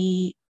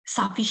be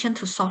sufficient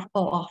to solve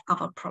all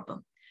of our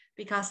problem.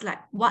 Because like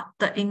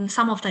in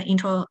some of the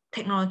intro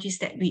technologies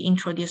that we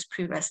introduced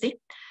previously,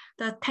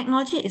 the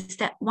technology is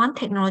that one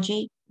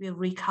technology will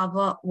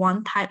recover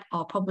one type,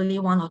 or probably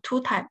one or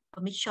two type,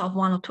 a mixture of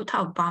one or two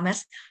type of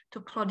biomass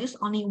to produce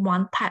only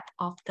one type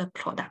of the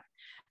product.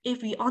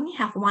 If we only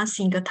have one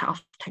single type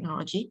of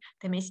technology,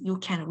 that means you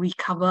can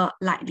recover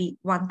likely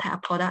one type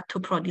of product to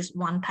produce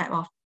one type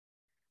of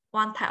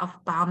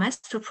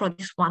biomass to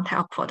produce one type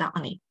of product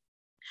only.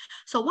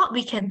 So what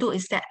we can do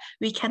is that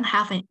we can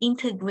have an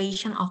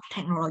integration of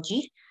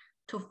technology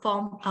to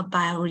form a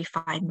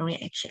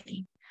biorefinery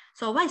actually.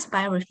 So what is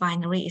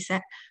biorefinery? Is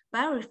that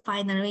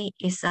biorefinery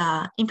is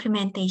an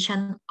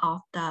implementation of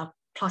the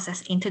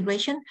process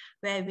integration,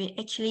 where we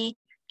actually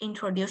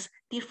introduce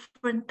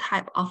different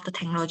type of the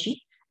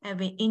technology, and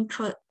we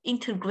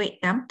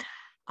integrate them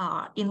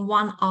in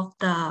one of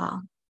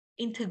the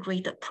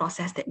integrated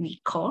process that we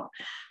call,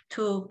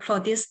 to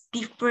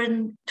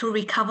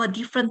recover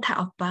different type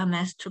of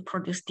biomass to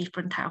produce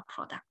different type of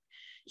product.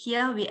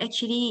 Here we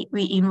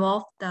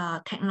involve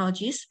the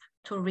technologies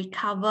to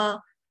recover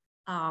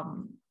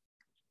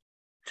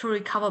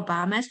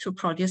biomass to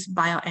produce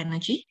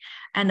bioenergy,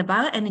 and the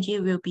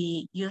bioenergy will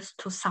be used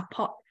to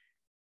support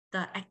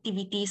the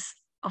activities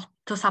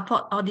to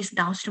support all these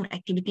downstream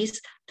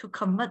activities to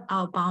convert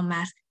our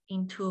biomass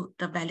into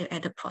the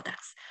value-added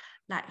products.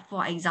 Like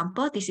for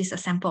example, this is a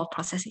sample of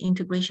process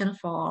integration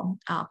for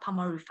palm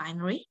oil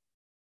refinery,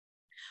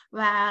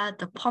 where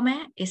the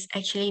POME is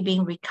actually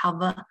being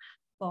recovered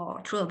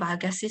through a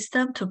biogas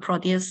system to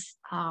produce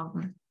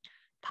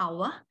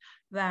power,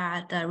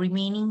 where the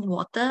remaining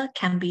water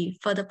can be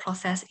further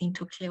processed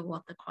into clear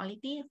water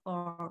quality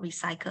for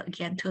recycle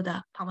again to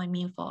the palm oil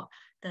mill for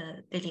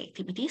the daily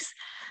activities.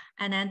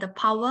 And then the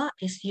power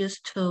is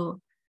used to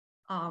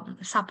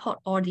support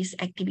all these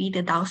activities,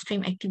 the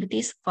downstream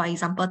activities, for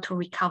example, to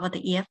recover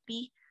the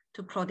EFP,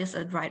 to produce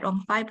a dried raw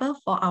fiber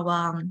for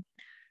our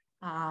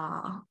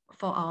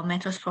for our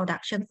mattress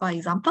production, for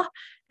example.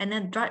 And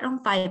then dried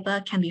long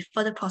fiber can be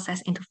further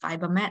processed into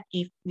fiber mat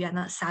if we are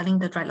not selling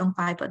the dried long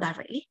fiber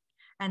directly.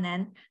 And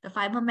then the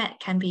fiber mat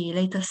can be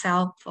later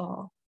sold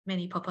for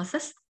many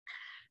purposes.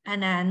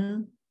 And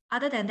then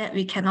other than that,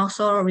 we can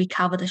also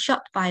recover the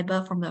short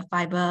fiber from the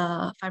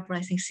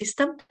fiberizing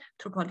system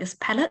to produce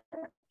pellet,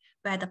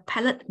 where the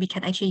pellet we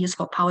can actually use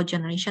for power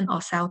generation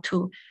or sell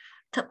to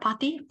third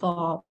party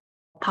for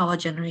power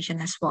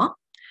generation as well.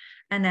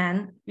 And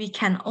then we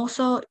can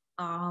also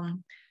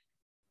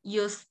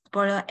use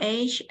broiler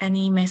ash,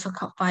 any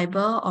mesocarp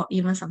fiber, or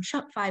even some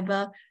short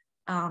fiber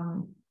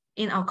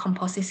in our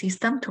composite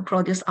system to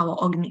produce our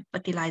organic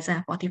fertilizer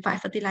and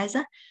fortified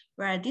fertilizer,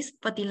 where this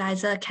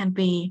fertilizer can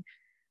be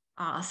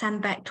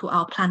sent back to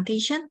our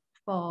plantation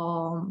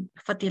for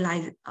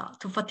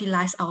to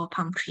fertilize our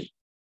palm tree.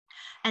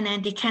 And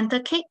then decanter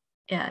cake,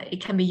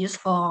 it can be used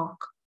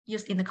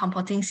in the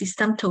composting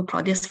system to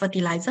produce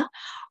fertilizer,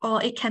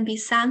 or it can be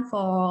sent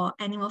for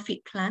animal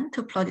feed plant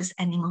to produce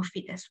animal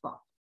feed as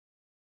well.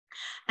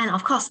 And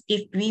of course,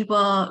 if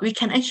we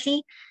can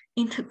actually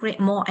integrate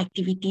more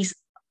activities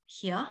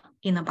here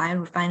in a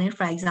biorefinery.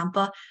 For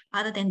example,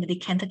 other than the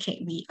decanter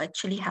cake, we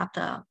actually have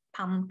the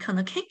palm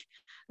kernel cake,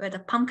 where the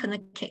palm kernel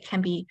cake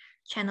can be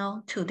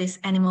channeled to this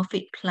animal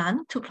feed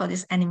plant to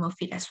produce animal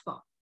feed as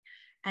well.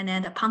 And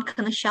then the palm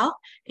kernel shell,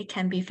 it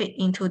can be fed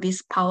into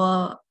this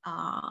power.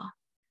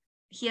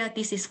 Here,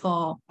 this is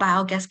for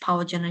biogas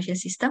power generation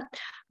system,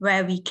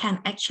 where we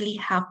can actually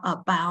have a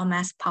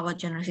biomass power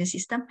generation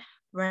system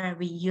where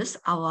we use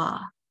our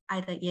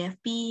either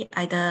EFP,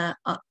 either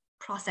a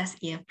processed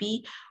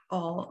EFP,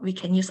 or we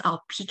can use our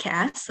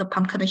PKS, so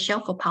palm kernel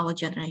shell, for power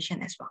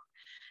generation as well.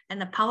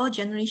 And the power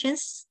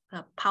generations,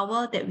 the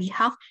power that we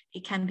have,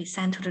 it can be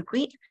sent to the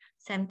grid,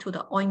 sent to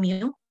the oil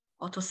mill,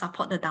 or to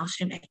support the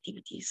downstream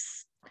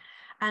activities.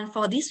 And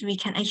for this, we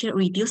can actually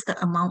reduce the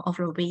amount of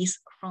the waste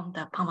from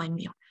the palm oil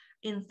mill.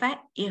 In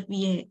fact, if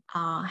we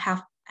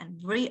have a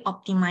very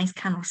optimized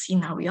kind of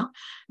scenario,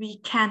 we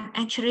can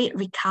actually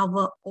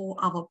recover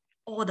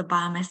all the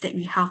biomass that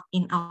we have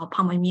in our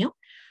palm oil mill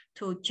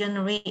to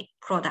generate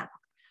product.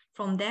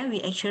 From there, we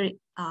actually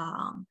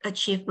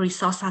achieve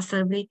resource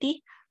sustainability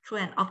through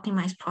an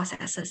optimized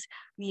processes.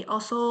 We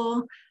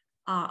also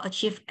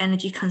achieve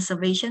energy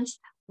conservation,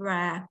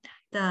 where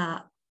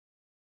the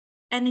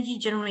energy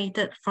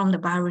generated from the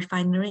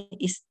biorefinery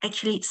is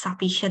actually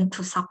sufficient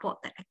to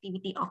support the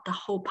activity of the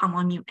whole palm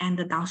oil mill and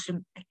the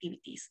downstream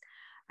activities.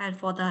 And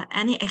for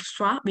any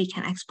extra, we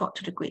can export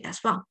to the grid as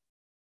well.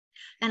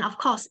 And of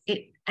course,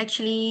 it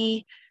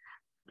actually,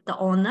 the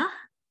owner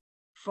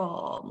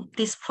for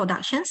these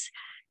productions,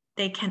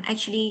 they can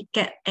actually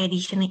get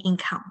additional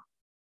income.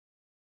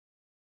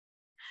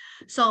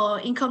 So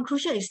in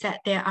conclusion is that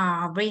there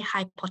are very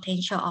high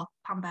potential of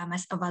palm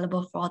biomass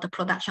available for the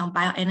production of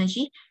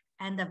bioenergy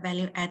and the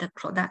value-added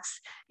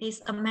products.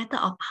 It's a matter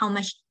of how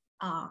much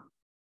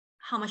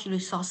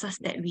resources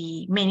that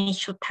we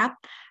manage to tap,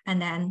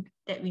 and then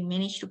that we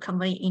manage to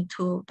convert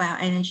into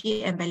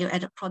bioenergy and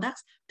value-added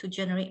products to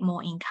generate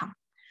more income.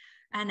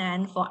 And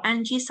then for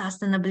energy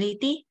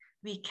sustainability,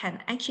 we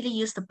can actually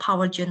use the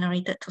power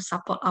generated to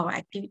support our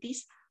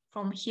activities.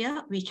 From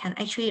here, we can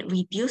actually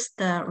reduce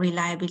the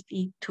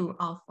reliability to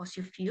our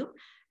fossil fuel,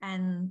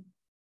 and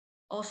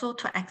also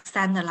to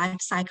extend the life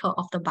cycle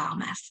of the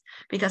biomass,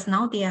 because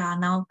now they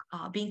are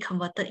being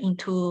converted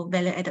into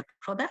value-added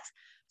products.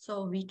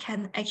 So we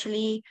can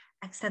actually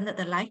extend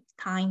the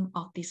lifetime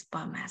of this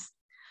biomass.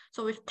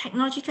 So with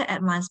technological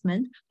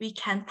advancement, we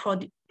can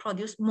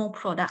produce more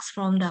products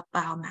from the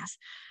biomass.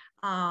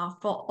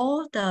 For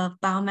all the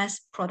biomass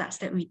products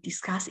that we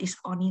discuss is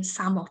only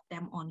some of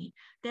them only.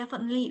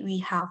 Definitely we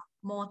have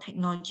more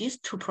technologies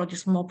to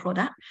produce more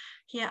product.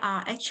 Here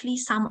are actually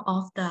some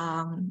of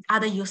the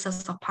other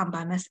uses of palm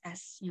biomass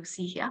as you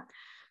see here.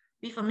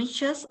 With a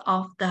mixture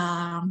of the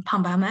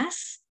palm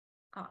biomass,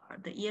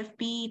 the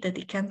EFP, the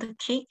decanter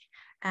cake,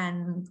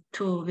 and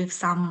with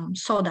some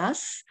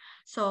sodas.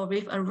 So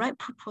with a right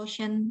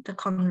proportion,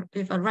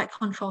 with a right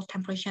control of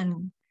temperature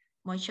and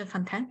moisture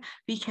content,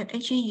 we can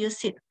actually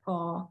use it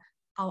for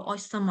our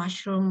oyster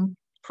mushroom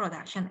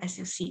production, as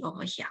you see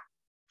over here.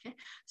 Okay,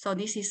 so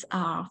these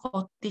are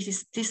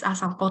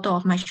some photos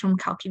of mushroom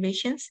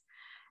cultivations,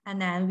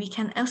 and then we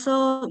can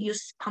also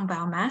use palm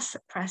biomass,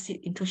 press it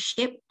into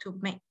shape to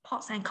make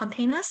pots and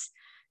containers,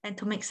 and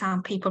to make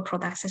some paper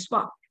products as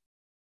well.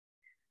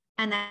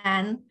 And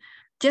then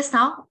just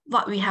now,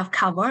 what we have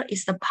covered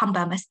is the palm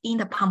biomass in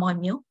the palm oil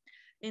mill.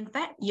 In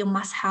fact, you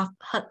must have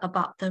heard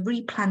about the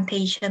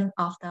replantation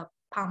of the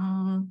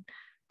palm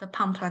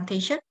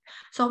plantation.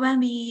 So when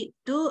we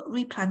do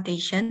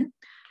replantation,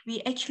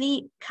 we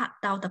actually cut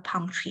down the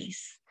palm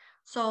trees.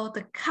 So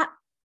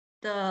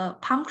the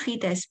palm tree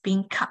that's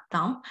being cut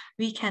down,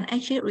 we can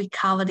actually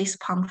recover this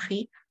palm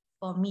tree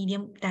for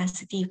medium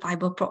density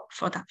fiber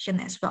production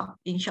as well.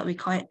 In short, we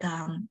call it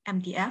the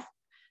MDF,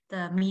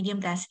 the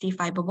medium density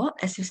fiberboard,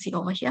 as you see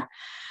over here.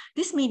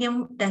 This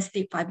medium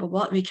density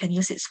fiberboard, we can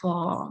use it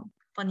for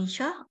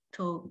furniture,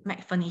 to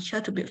make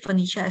furniture, to build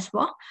furniture as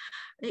well.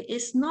 It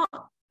is not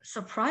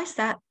surprised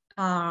that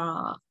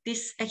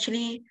this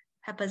actually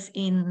happens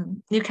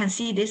in, you can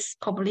see this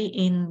probably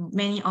in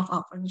many of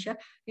our furniture.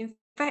 In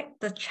fact,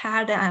 the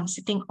chair that I'm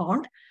sitting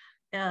on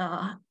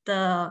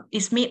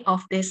is made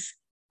of this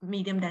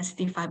medium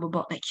density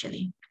fiberboard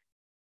actually.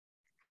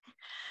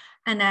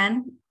 And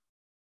then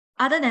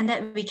other than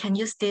that, we can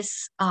use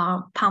this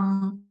oil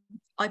palm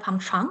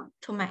trunk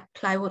to make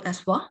plywood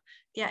as well.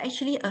 There are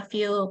actually a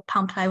few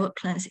palm plywood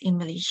plants in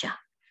Malaysia.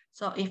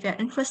 So if you're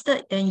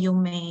interested, then you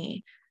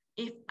may,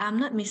 if I'm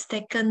not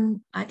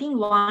mistaken, I think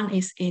one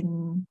is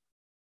in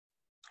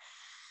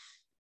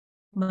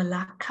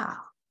Malacca.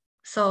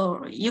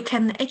 So you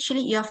can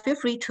actually, you feel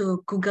free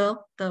to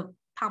Google the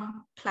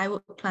palm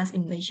plywood plants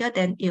in Malaysia,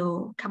 then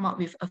you'll come up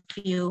with a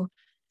few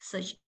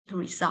search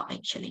results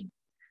actually.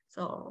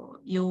 So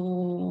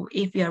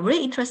if you're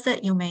really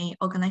interested, you may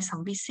organize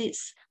some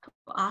visits to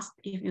ask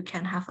if you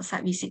can have a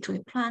site visit to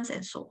the plants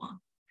and so on.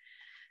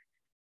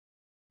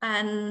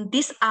 And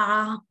these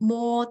are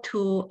more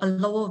to a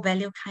lower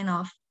value kind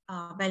of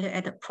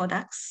value-added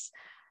products.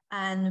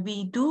 And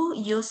we do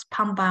use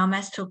palm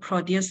biomass to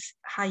produce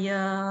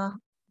higher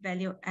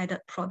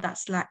value-added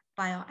products like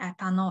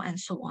bioethanol and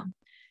so on.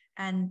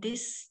 And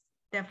this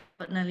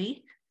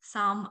definitely,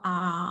 some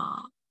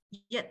are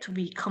yet to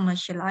be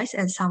commercialized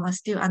and some are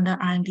still under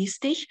R&D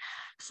stage.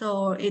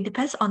 So it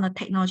depends on the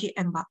technology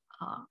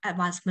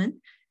advancement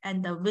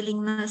and the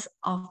willingness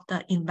of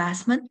the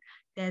investment.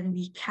 Then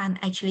we can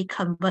actually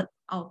convert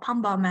our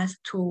palm biomass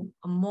to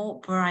a more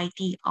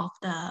variety of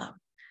the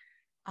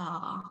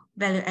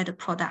value-added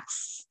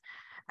products.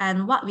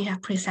 And what we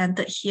have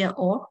presented here,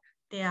 all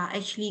they are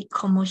actually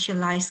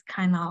commercialized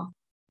kind of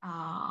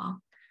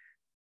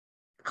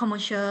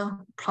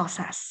commercial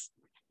process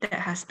that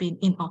has been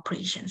in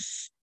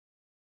operations.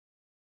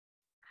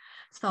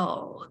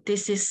 So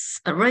this is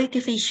a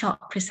relatively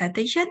short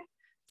presentation.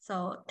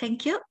 So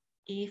thank you.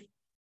 If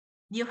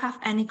you have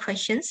any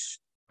questions,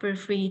 feel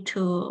free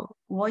to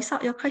voice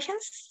out your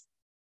questions.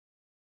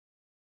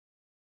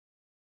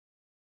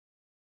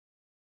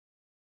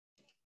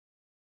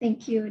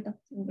 Thank you, Dr.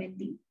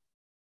 Wendy.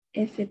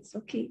 If it's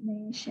okay,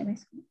 may I share my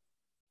screen?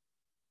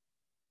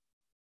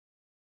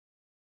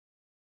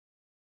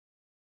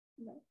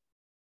 No.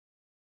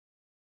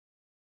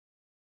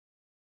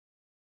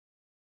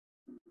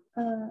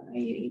 Are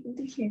you able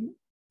to hear me?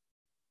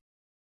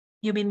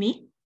 You mean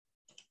me?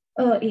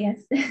 Oh,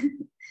 yes.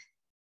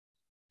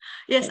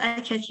 Yes,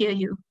 I can hear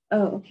you.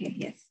 Oh, okay,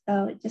 yes.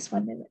 Just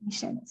wanted to let me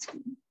share my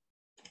screen.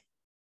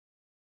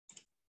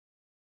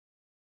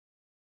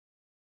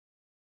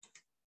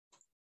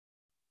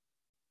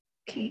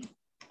 Okay.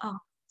 Oh,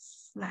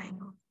 slide.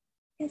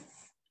 Yes.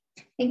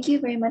 Thank you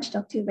very much,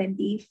 Dr.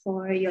 Wendy,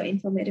 for your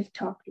informative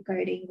talk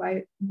regarding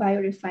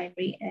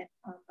biorefinery and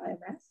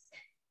biomass.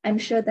 I'm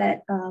sure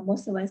that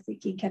most of us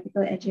taking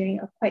chemical engineering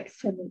are quite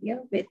familiar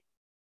with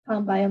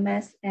palm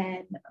biomass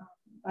and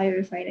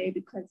biorefinery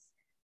because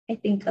I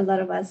think a lot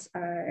of us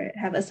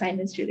have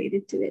assignments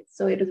related to it.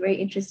 So it was very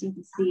interesting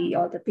to see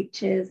all the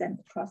pictures and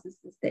the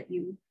processes that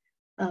you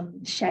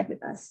shared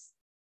with us.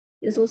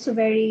 It was also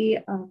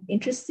very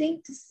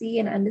interesting to see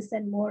and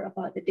understand more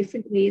about the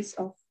different ways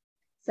of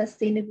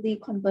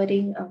sustainably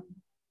converting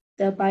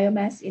the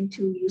biomass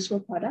into useful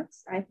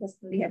products. I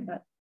personally have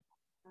not,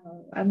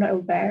 I'm not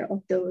aware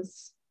of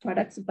those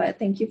products, but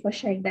thank you for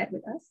sharing that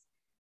with us.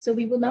 So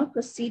we will now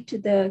proceed to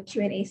the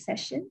Q&A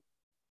session.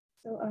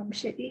 So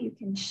Shirley, you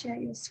can share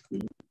your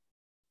screen.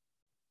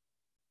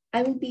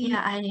 I will be...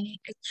 Yeah, I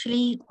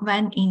actually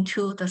went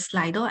into the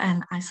Slido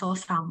and I saw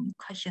some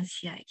questions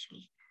here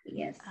actually.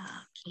 Yes.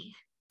 Okay.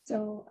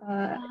 So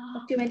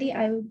Dr. Wendy,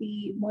 I will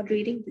be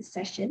moderating this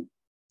session.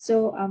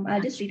 So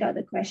I'll just read out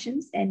the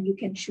questions and you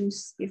can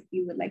choose if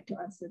you would like to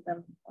answer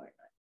them or not.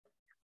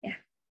 Yeah.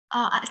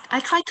 I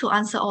tried to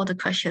answer all the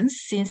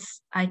questions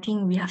since I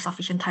think we have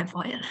sufficient time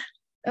for it.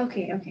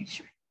 Okay,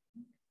 sure.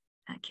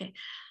 Okay.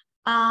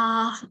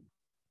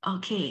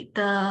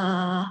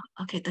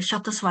 The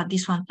shortest one,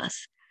 this one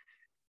first.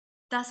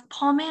 Does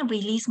polymer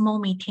release more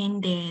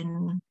methane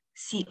than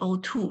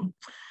CO2?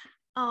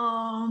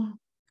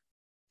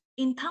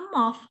 In terms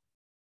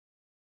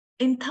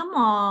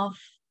of,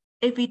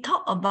 if we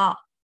talk about,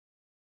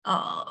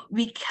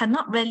 we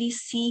cannot really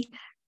see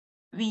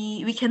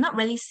the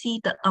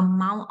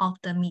amount of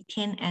the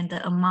methane and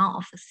the amount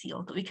of the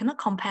CO2. We cannot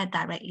compare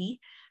directly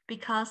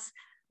because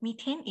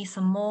methane is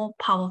a more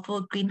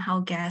powerful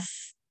greenhouse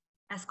gas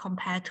as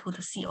compared to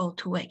the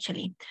CO2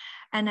 actually.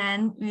 And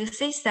then we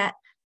say that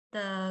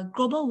the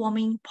global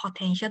warming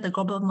potential, the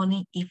global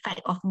warming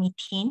effect of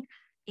methane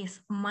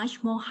is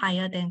much more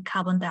higher than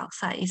carbon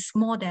dioxide. It's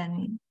more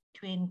than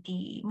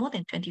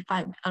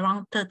 25,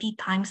 around 30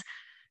 times.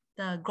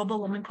 The global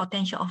warming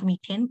potential of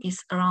methane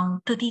is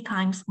around 30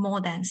 times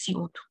more than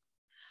CO2.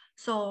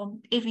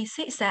 So if we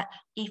say that,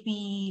 if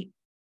we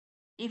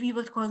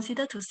were to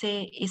consider to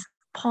say is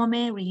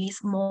polymer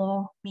release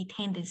more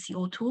methane than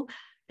CO2,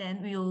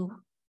 then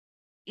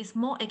it's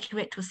more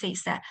accurate to say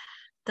that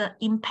the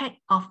impact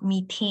of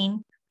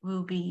methane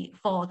will be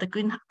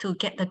to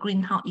get the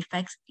greenhouse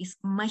effects is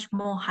much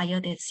more higher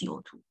than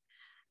CO2.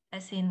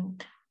 as in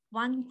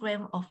 1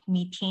 gram of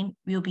methane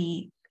will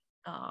be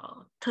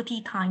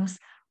 30 times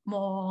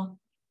more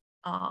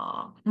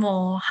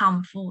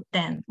harmful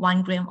than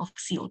 1 gram of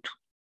CO2.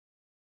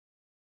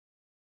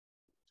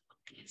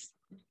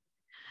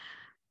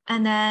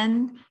 And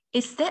then,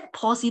 is that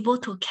possible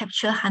to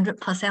capture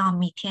 100% of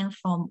methane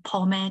from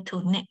polymer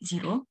to net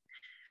zero?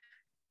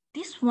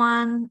 This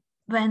one,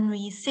 when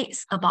we say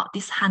about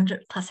this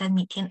 100%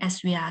 methane,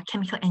 as we are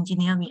chemical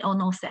engineer, we all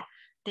know that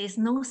there's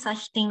no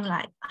such thing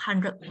like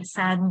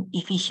 100%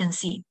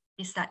 efficiency.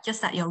 It's that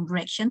just like your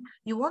reaction,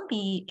 you won't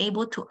be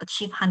able to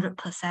achieve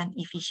 100%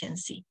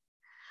 efficiency.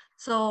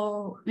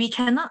 So we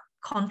cannot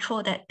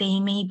control that they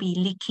may be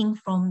leaking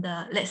from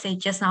the, let's say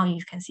just now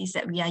you can see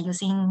that we are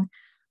using,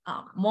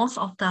 most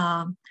of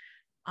the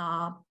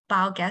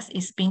biogas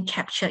is being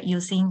captured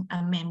using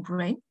a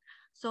membrane.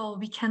 So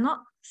we cannot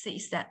say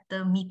that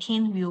the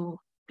methane will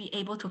be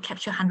able to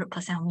capture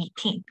 100% of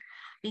methane.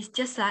 It's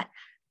just that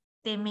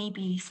there may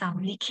be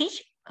some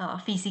leakage,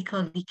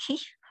 physical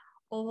leakage,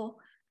 or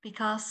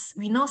because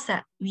we know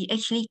that we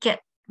actually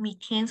get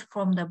methane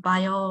from the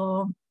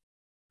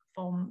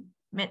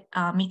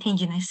methane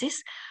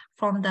genesis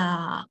from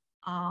the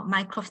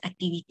microbes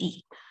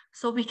activity.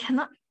 So we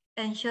cannot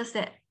ensure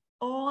that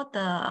all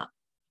the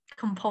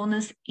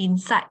components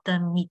inside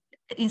the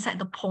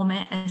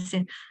polymer, as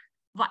in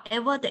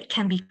whatever that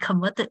can be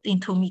converted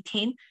into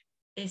methane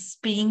is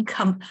being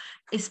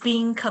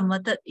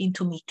converted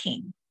into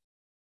methane.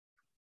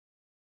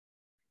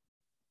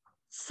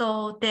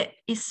 So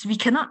we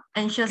cannot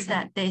ensure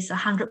that there is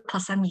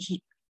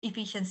 100%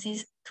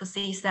 efficiency to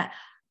say that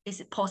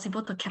is it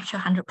possible to capture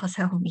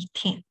 100% of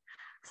methane.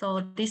 So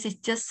this is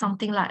just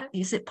something like,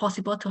 is it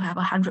possible to have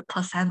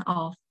 100%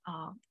 of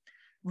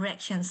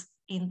reactions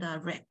in the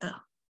reactor?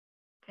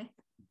 Okay.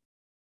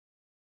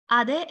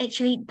 Are there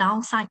actually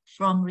downsides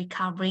from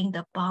recovering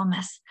the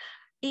biomass?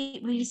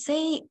 If we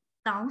say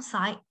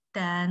downside,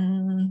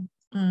 then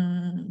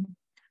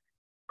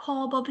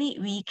probably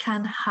we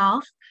can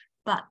have,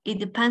 but it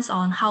depends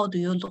on how do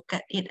you look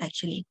at it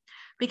actually.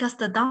 Because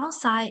the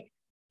downside,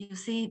 you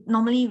see,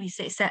 normally we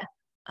say that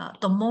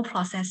the more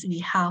process we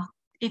have,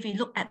 if we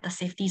look at the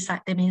safety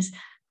side, that means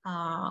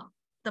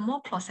the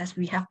more process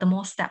we have, the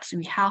more steps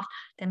we have,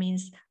 that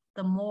means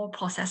the more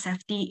process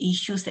safety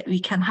issues that we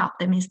can have,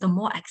 that means the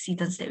more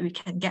accidents that we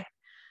can get.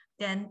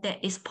 Then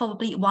that is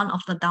probably one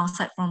of the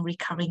downside from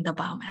recovering the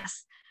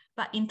biomass.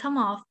 But in terms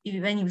of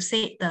when you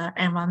say the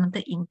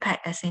environmental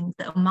impact, as in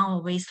the amount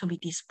of waste to be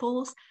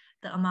disposed,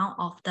 the amount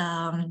of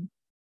the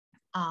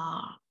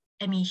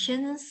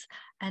emissions,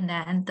 and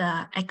then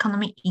the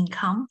economic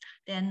income,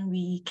 then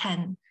we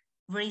can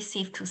very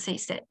safe to say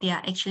that there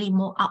are actually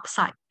more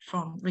upside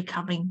from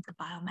recovering the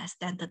biomass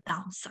than the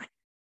downside.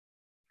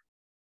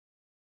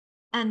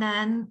 And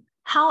then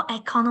how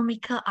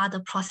economical are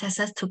the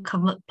processes to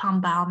convert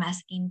palm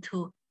biomass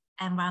into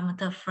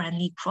environmental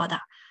friendly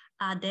product?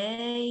 Are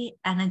they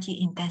energy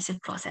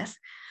intensive process?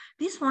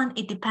 This one,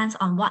 it depends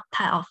on what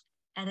type of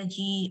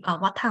energy,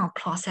 what type of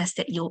process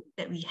that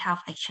we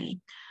have actually.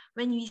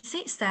 When we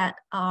say that,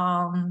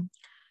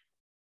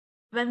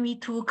 when we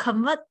to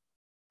convert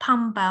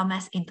palm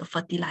biomass into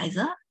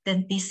fertilizer,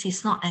 then this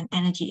is not an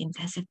energy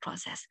intensive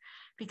process,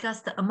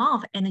 because the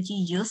amount of energy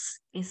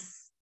used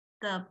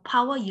the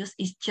power used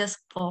is just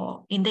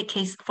for, in that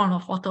case, from the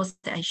photos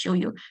that I show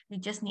you, you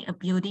just need a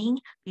building,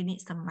 you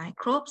need some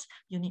microbes,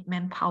 you need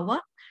manpower,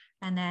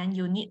 and then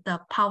you need the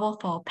power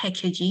for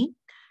packaging,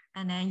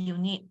 and then you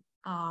need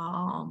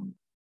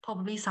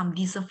probably some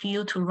diesel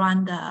fuel to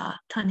run the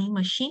turning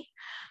machine.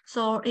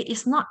 So it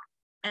is not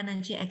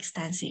energy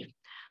extensive.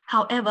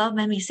 However,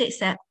 when we say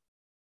that,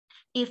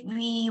 if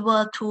we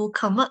were to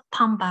convert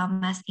palm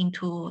biomass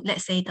into,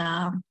 let's say,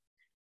 the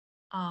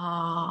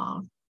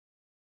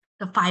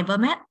fiber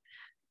mat,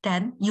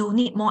 then you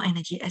need more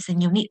energy. As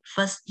in, you need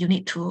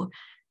to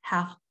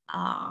have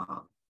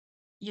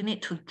you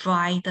need to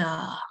dry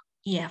the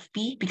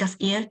EFP, because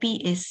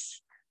EFP is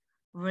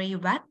very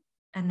wet,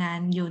 and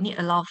then you need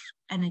a lot of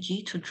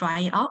energy to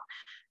dry it out,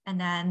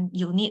 and then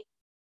you need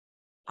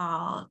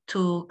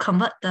to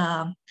convert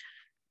the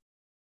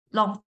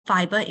long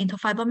fiber into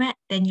fiber mat,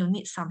 then you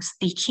need some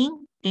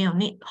stitching, then you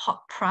need hot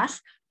press.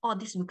 All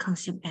this will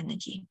consume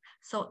energy.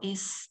 So it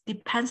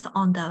depends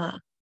on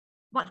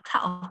what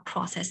type of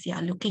process you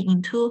are looking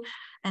into,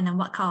 and then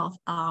what kind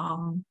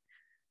of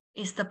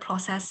is the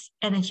process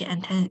energy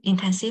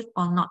intensive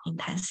or not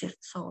intensive.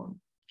 So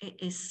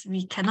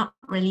we cannot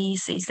really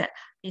say that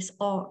it's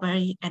all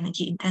very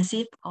energy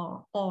intensive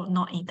or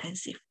not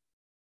intensive.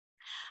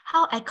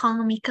 How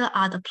economical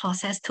are the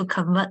process to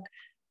convert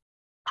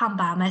palm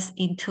biomass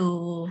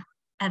into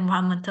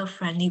environmental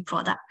friendly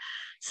product?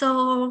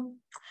 So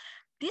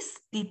this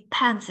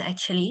depends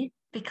actually,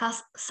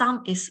 because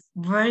some is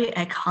very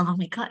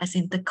economical, as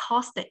in the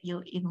cost that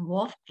you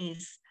involve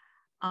is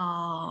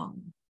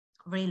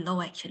very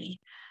low actually.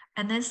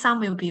 And then some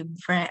will be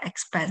very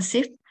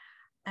expensive.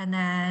 And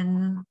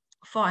then,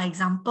 for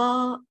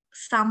example,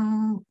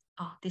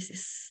 this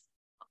is,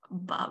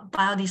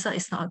 biodiesel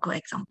is not a good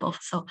example.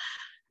 So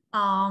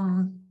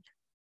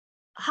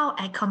how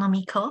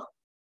economical,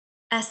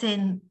 as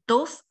in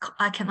those,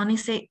 I can only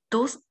say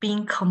those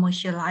being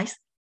commercialized,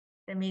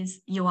 that means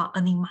you are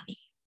earning money.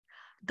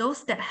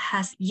 Those that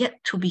has yet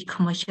to be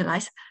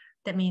commercialized,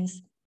 that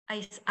means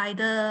it's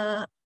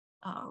either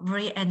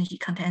very energy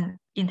content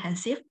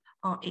intensive,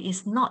 or it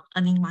is not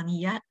earning money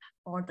yet,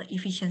 or the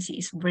efficiency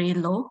is very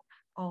low,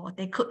 or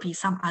there could be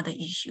some other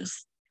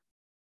issues.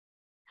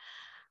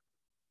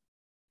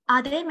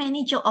 Are there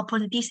many job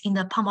opportunities in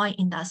the palm oil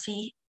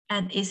industry?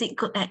 And is it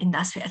good at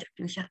industry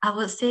execution? I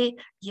would say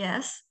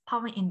yes,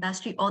 palm oil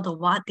industry, all the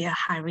while they are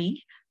hiring.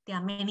 There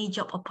are many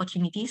job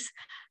opportunities.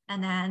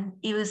 And then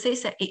it will say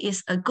that it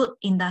is a good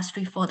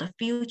industry for the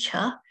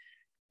future.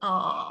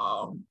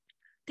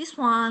 This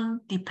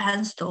one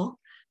depends though,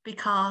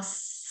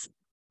 because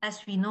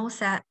as we know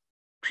that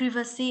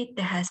previously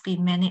there has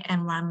been many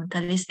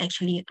environmentalists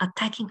actually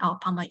attacking our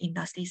palm oil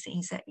industry,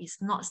 saying that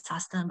it's not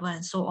sustainable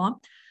and so on.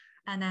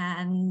 And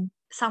then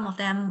some of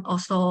them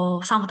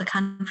also, some of the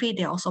country,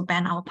 they also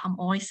ban our palm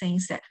oil, saying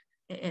that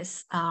it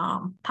is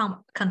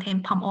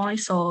contain palm oil,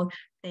 so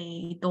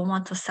they don't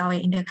want to sell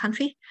it in their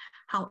country.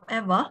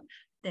 However,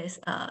 there's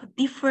a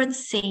different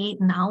say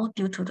now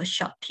due to the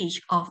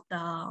shortage of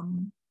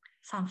the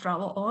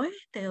sunflower oil.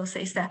 They will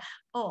say that,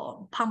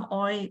 oh, palm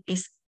oil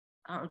is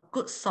a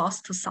good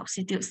source to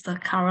substitute the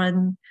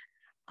current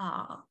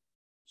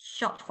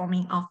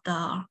shortfalling of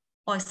the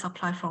oil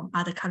supply from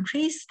other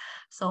countries.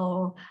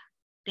 So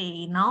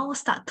they now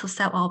start to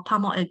sell our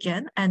palm oil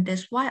again, and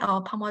that's why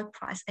our palm oil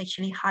price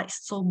actually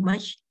hikes so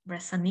much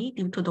recently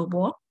due to the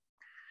war.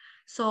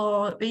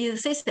 So it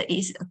says that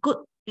it's a good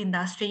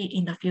industry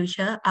in the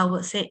future. I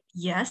would say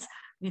yes,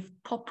 with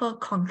proper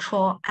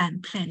control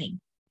and planning.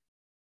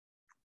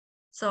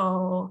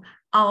 So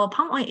our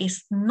palm oil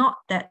is not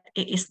that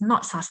it is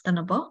not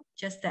sustainable,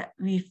 just that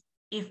if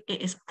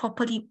it is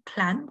properly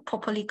planned,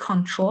 properly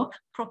controlled,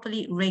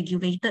 properly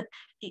regulated,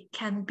 it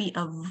can be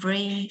a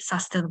very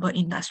sustainable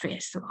industry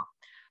as well,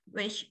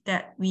 which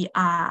that we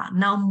are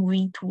now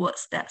moving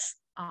towards that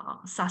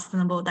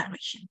sustainable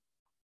direction.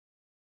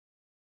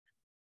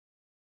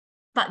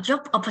 But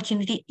job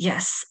opportunity,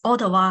 yes, all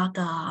the while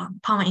the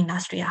palm oil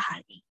industry are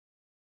hiring.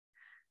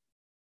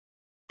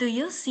 Do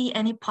you see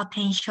any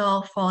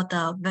potential for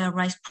the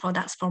various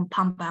products from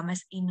palm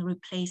biomass in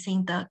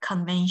replacing the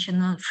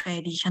conventional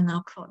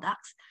traditional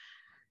products?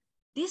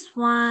 This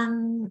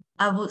one,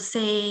 I would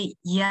say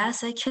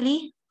yes,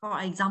 actually.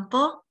 For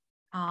example,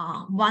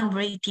 one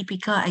very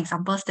typical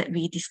examples that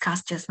we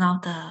discussed just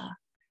now,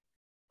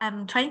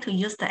 I'm trying to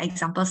use the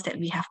examples that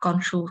we have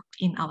gone through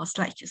in our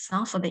slides just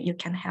now so that you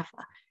can have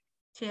a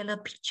clearer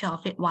picture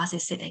of it, what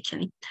is it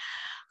actually.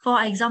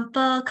 For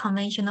example,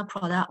 conventional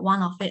product,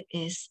 one of it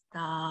is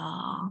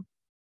the,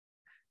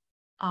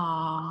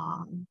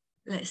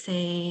 let's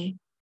say,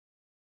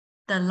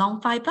 the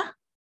long fiber.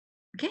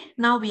 Okay,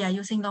 now we are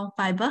using long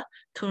fiber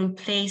to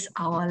replace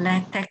our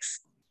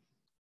latex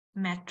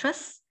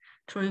mattress,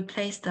 to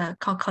replace the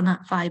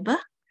coconut fiber.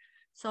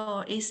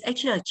 So it's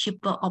actually a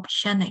cheaper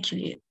option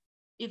actually.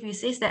 If you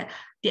say that,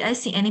 did I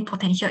see any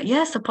potential?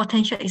 Yes, the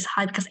potential is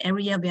high because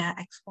every year we are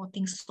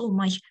exporting so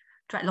much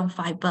dried long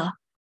fiber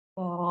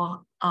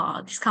for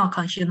this kind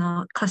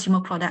of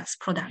consumer products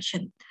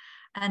production.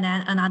 And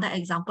then another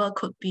example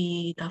could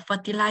be the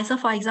fertilizer,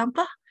 for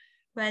example.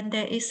 When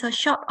there is a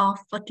short of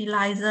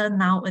fertilizer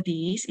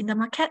nowadays in the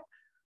market,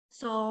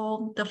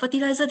 so the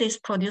fertilizer that is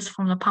produced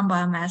from the palm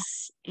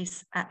biomass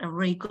is at a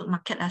very good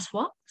market as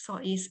well. So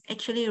it's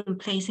actually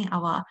replacing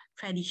our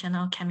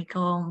traditional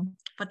chemical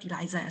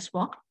fertilizer as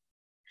well.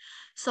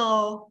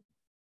 So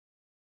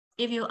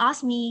if you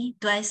ask me,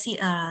 do I see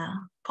a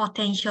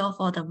potential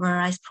for the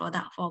various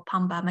product for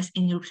palm biomass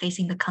in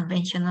replacing the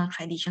conventional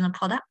traditional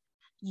product?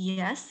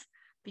 Yes,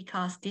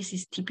 because this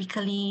is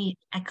typically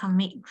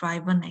economic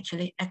driven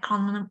actually.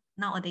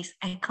 Nowadays,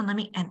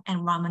 economic and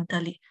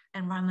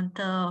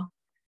environmental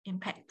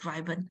impact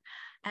driven.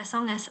 As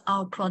long as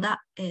our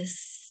product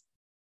is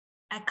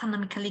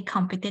economically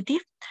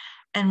competitive,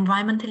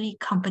 environmentally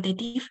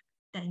competitive,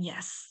 then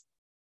yes.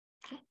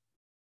 Okay.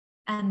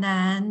 And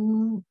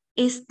then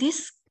is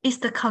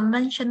the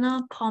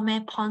conventional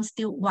polymer pond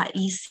still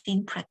widely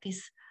seen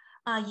practice?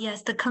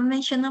 Yes, the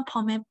conventional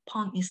polymer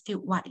pond is still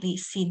widely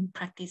seen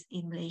practice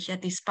in Malaysia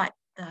despite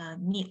the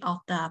need of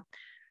the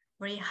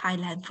very high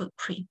land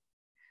footprint,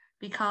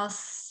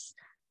 because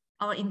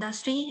our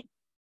industry,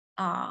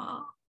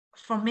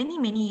 from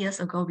many years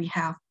ago, we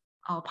have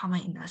our palm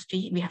oil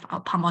industry, we have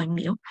our palm oil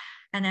mill,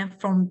 and then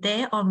from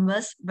there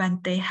onwards, when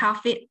they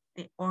have it,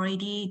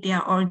 they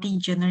are already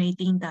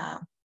generating the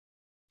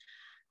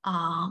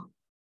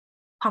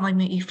palm oil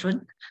mill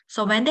effluent.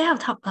 So when they have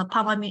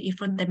palm oil mill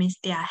effluent, that means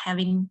they are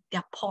having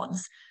their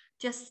ponds.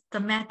 Just the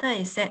matter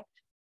is that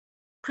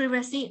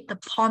previously the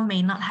pond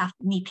may not have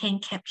methane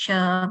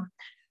capture,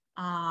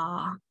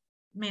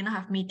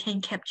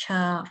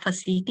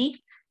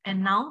 facility,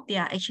 and now they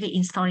are actually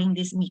installing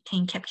these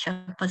methane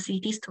capture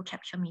facilities to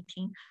capture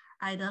methane,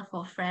 either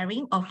for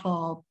flaring or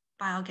for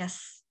biogas,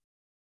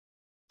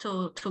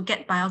 to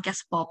get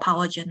biogas for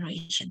power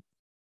generation.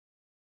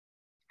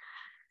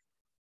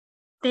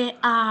 there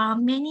are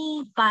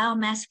many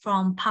biomass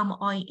from palm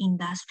oil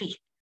industry.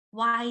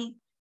 Why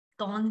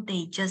don't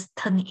they just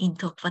turn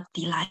into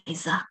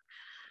fertilizer?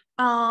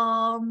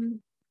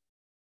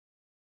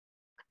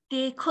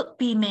 There could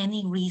be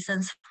many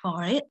reasons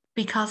for it,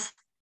 because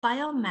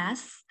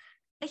biomass,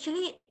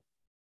 actually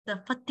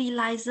the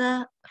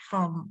fertilizer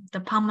from the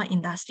palm oil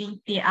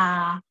industry, there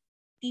are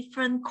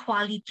different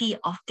quality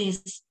of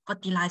this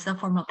fertilizer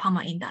from the palm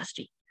oil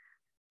industry.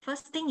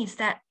 First thing is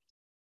that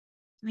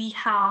we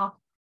have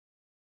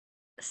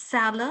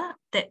seller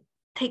that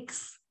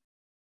takes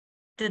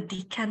the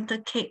decanter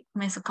cake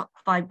mesocoque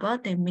fiber,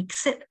 they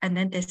mix it and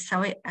then they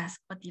sell it as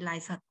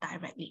fertilizer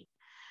directly.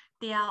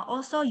 There are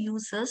also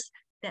users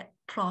that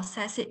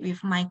process it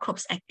with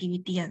microbes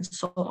activity and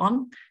so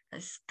on,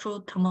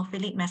 through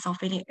thermophilic,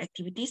 mesophilic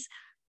activities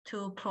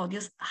to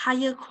produce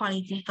higher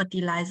quality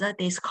fertilizer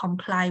that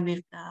comply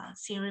with the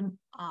serum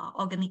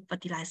organic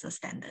fertilizer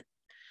standard.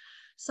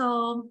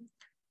 So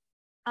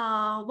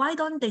why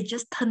don't they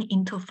just turn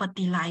into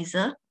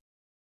fertilizer?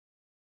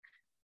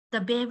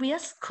 The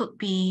barriers could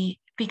be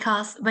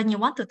because when you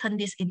want to turn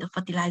this into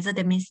fertilizer,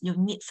 that means you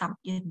need some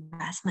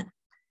investment.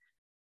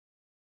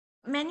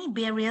 Many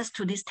barriers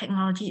to this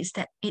technology is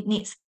that it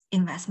needs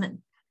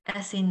investment,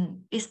 as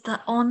in, is the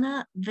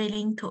owner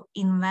willing to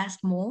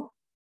invest more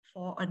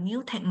for a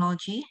new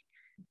technology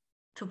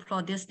to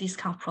produce this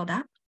kind of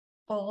product,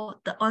 or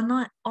the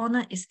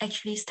owner is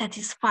actually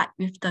satisfied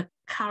with the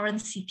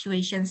current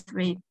situations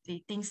where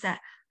they think that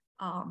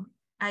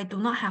I do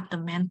not have the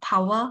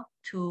manpower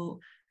to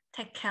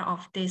take care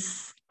of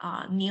this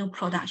new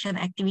production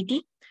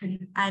activity.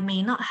 I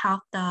may not have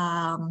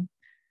the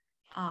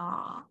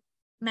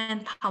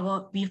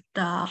manpower with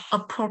the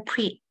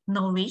appropriate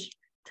knowledge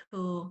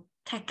to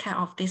take care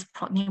of this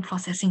new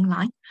processing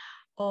line,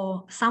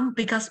 or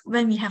because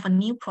when we have a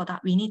new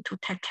product, we need to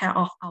take care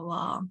of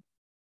our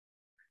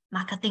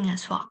marketing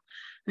as well.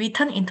 We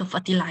turn into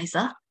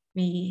fertilizer,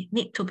 we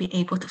need to be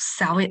able to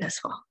sell it as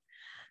well.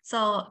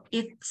 So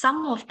if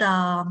some of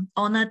the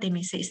owner, they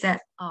may say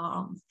that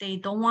they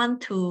don't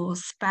want to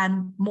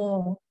spend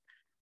more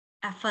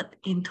effort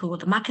into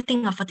the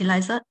marketing of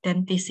fertilizer,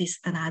 then this is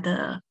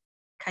another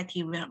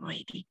criteria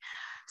already.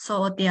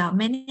 So there are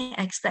many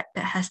aspects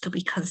that has to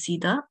be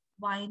considered.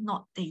 Why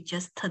not they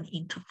just turn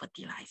into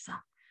fertilizer?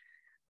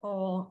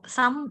 Or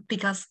some,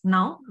 because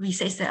now we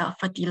say that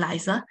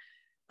fertilizer,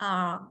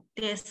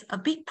 there's a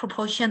big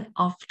proportion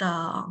of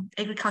the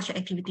agriculture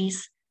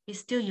activities is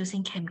still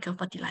using chemical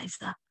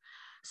fertilizer.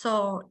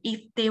 So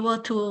if they were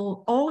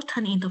to all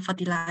turn into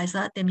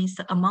fertilizer, that means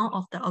the amount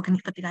of the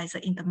organic fertilizer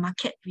in the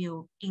market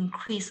will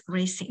increase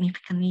very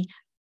significantly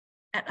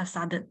at a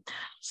sudden.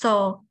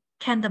 So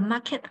can the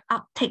market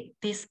uptake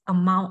this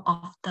amount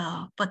of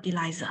the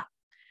fertilizer?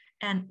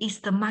 And is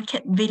the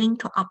market willing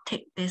to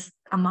uptake this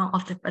amount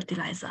of the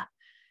fertilizer?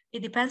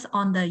 It depends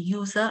on the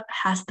user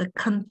has the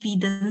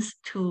confidence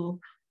to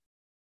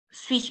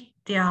switch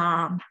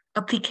their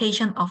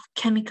application of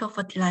chemical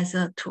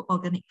fertilizer to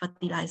organic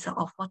fertilizer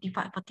or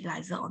fortified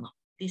fertilizer or not.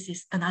 This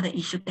is another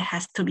issue that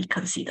has to be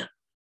considered.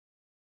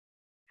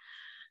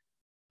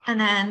 And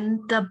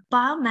then the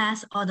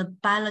biomass or the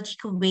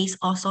biological waste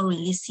also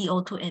release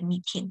CO2 and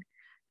methane.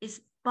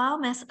 Is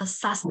biomass a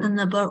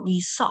sustainable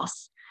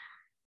resource?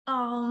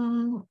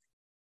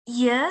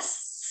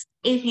 Yes,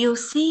 if you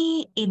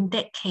see in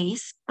that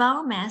case,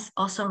 biomass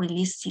also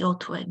release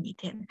CO2 and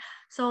methane.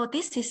 So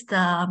this is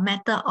the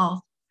matter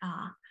of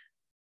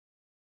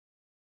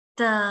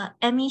the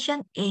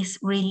emission is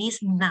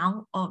released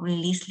now or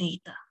released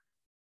later.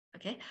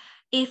 Okay,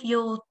 if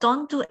you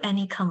don't do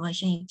any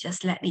conversion, you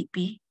just let it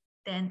be,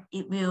 then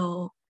it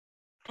will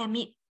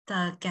emit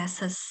the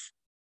gases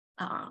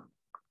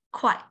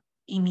quite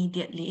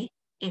immediately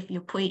if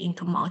you put it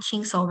into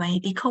mulching. So when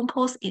it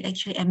decomposes, it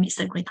actually emits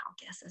the greenhouse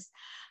gases.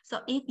 So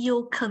if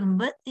you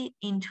convert it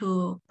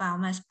into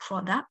biomass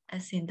product,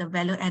 as in the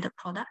value-added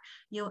product,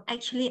 you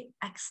actually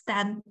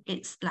extend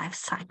its life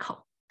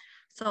cycle.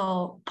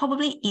 So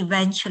probably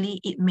eventually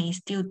it may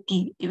still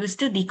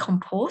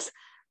decompose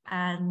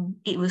and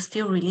it will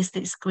still release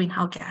these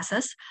greenhouse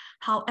gases.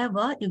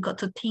 However, you got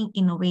to think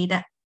in a way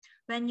that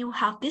when you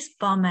have this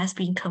biomass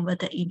being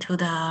converted into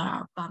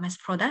the biomass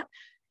product,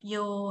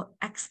 you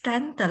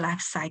extend the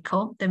life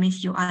cycle. That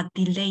means you are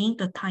delaying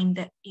the time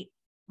that it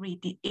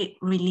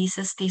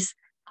releases this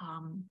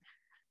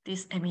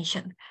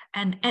emission.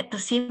 And at the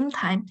same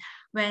time,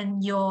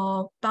 when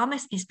your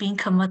biomass is being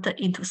converted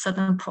into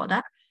certain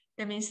product,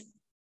 that means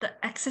the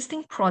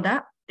existing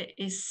product that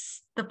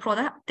is the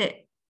product that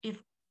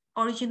if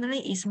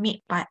originally is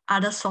made by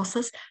other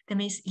sources, that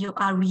means you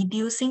are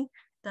reducing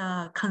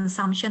the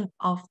consumption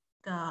of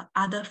the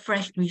other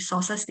fresh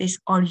resources is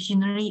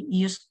originally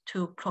used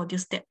to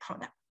produce that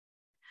product.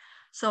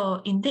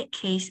 So in that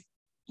case,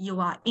 you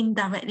are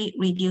indirectly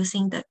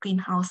reducing the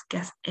greenhouse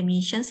gas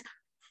emissions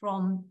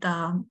from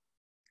the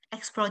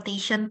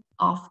exploitation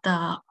of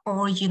the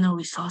original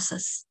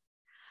resources.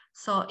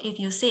 So if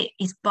you say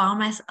is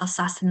biomass a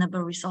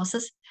sustainable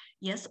resources,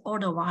 yes, all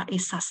the while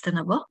is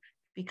sustainable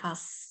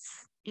because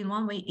in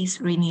one way it's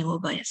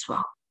renewable as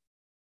well.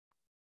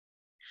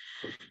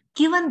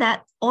 Given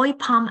that oil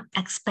palm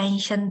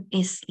expansion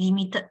is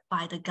limited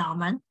by the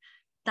government,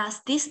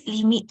 does this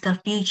limit the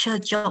future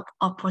job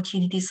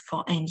opportunities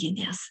for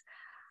engineers?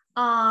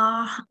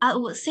 I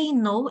would say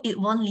no, it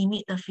won't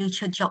limit the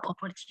future job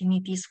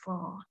opportunities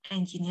for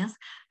engineers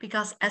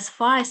because as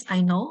far as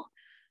I know,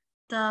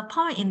 the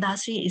palm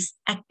industry is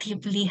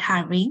actively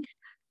hiring.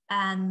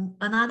 And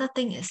another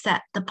thing is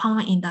that the palm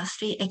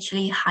industry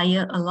actually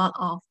hire a lot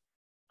of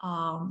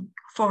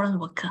foreign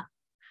worker.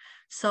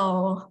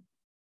 So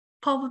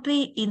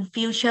probably in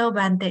future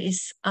when there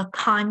is a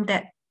time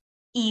that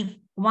if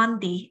one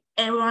day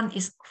everyone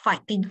is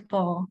fighting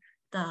for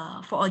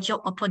a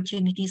job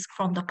opportunities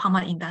from the palm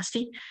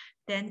industry,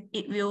 then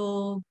it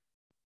will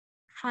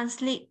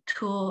translate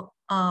to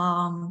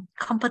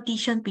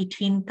competition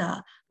between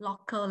the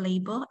local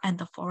labor and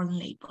the foreign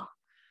labor.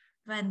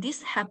 When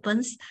this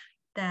happens,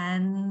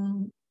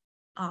 then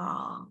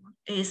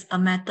it's a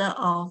matter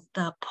of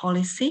the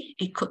policy.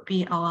 It could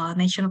be our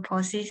national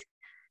policy.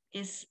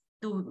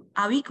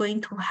 Are we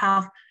going to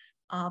have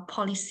a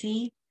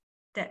policy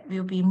that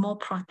will be more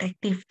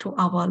protective to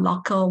our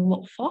local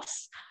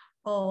workforce?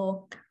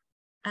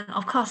 And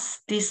of course,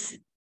 this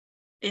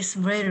is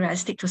very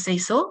realistic to say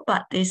so,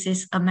 but this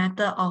is a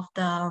matter of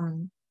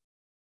the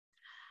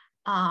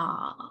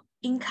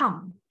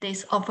income that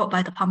is offered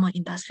by the palm oil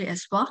industry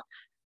as well.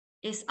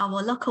 Is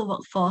our local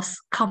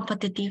workforce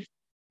competitive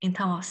in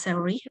terms of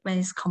salary when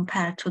it's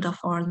compared to the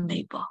foreign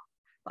labor?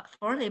 But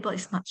foreign labor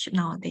is not cheap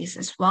nowadays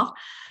as well.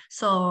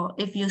 So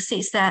if you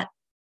say that,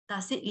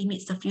 does it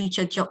limit the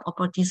future job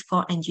opportunities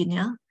for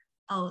engineer?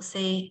 I would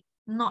say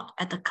not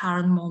at the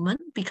current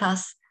moment,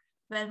 because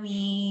when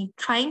we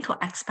trying to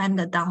expand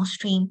the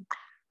downstream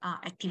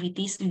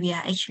activities, we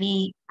are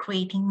actually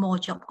creating more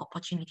job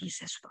opportunities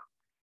as well.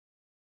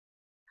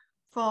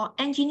 For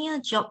engineer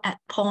job at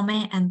palm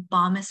oil and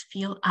biomass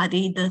field, are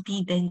they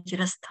dirty,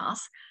 dangerous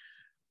tasks?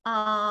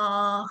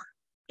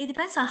 It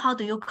depends on how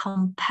do you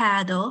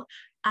compare though.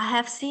 I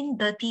have seen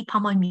dirty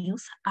palm oil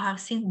mills. I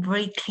have seen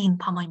very clean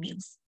palm oil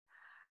mills.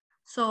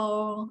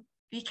 So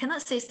we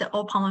cannot say that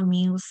all palm oil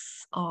mills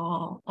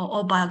or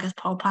all biogas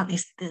power plant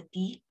is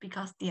dirty,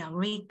 because they are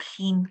very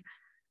clean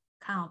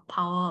kind of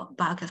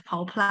biogas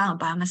power plant or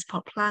biomass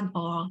power plant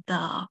or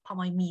the palm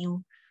oil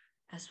mill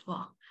as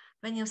well.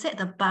 When you say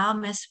the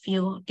biomass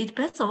field, it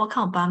depends on what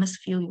kind of biomass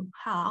field you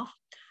have.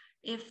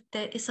 If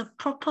there is a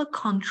proper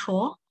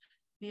control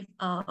with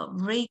a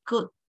very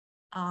good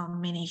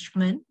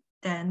management,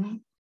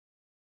 then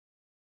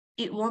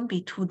it won't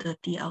be too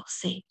dirty, I would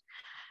say.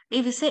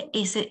 If you say,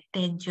 is it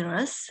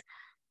dangerous?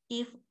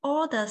 If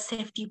all the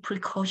safety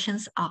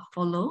precautions are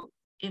followed,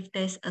 if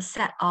there's a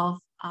set of,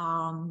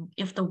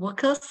 if the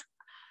workers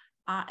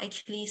are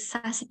actually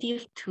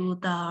sensitive to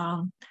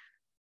the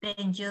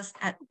dangers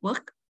at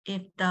work,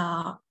 if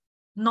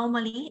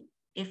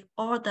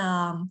all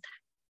the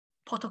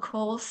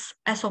protocols,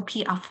 SOP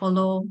are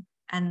followed,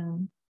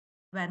 and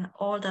when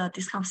all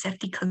this kind of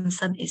safety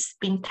concern is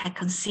being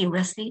taken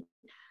seriously,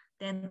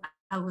 then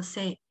I would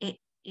say it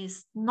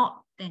is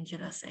not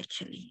dangerous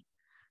actually.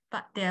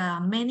 But there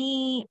are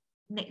many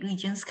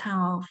negligence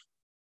kind of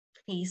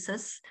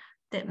cases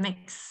that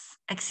makes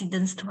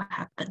accidents to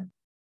happen.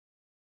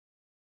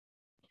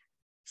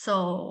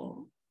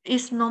 So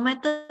it's no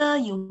matter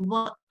you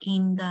work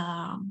in the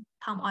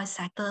palm oil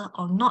sector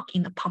or not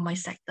in the palm oil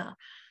sector,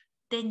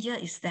 danger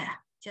is there.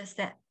 Just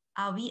that,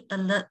 are we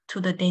alert to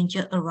the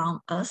danger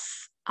around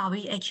us? Are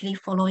we actually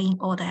following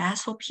all the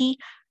SOP,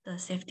 the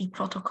safety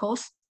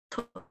protocols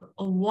to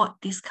avoid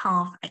this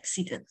kind of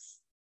accidents?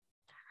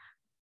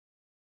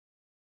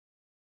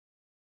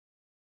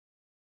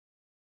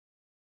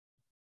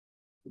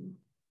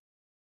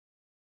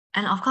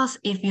 And of course,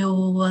 if you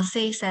will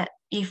say that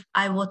if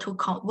I were to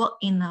work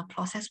in a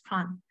process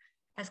plant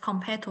as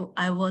compared to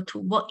I were to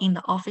work in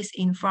the office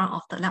in front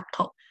of the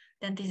laptop,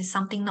 then this is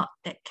something not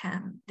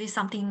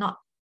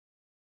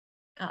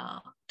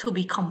to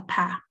be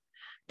compared,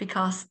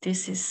 because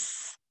this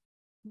is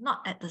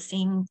not at the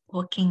same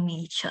working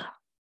nature.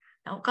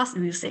 Now, of course,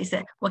 we will say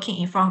that working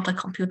in front of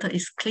the computer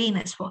is clean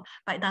as well,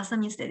 but it doesn't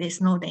mean that there's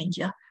no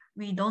danger.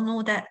 We don't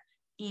know that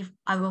if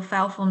I will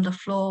fall from the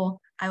floor,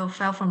 I will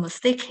fall from the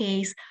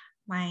staircase,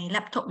 my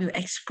laptop will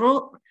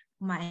explode,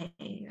 my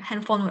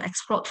handphone will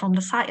explode from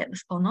the side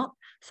or not.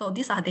 So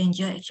these are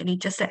dangers actually,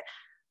 just that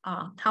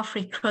how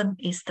frequent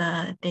is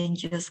the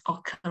dangers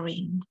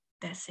occurring.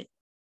 That's it.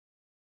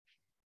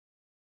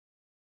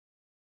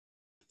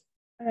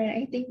 All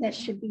right, I think that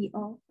should be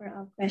all for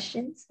our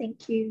questions.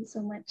 Thank you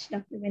so much,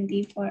 Dr.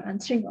 Wendy, for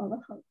answering all of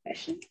our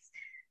questions.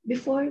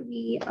 Before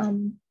we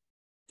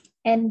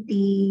end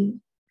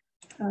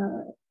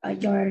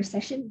your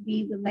session,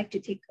 we would like to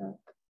take a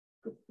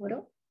group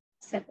photo.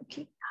 Is that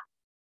okay?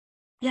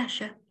 Yeah,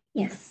 sure.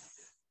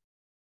 Yes.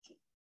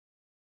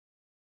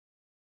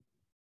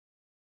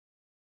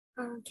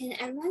 Can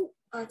everyone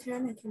turn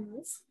on their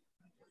cameras,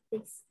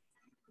 please?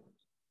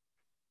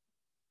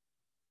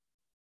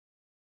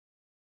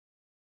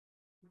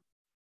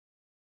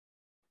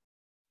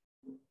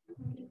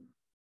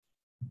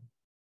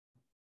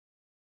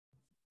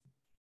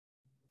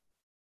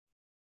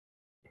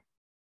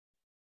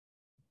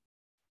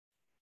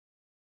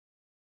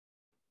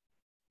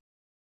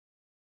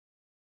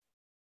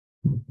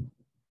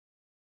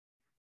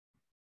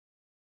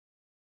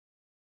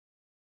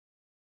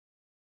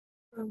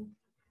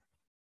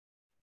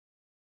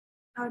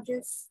 I'll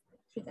just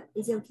pick up.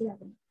 Is it okay?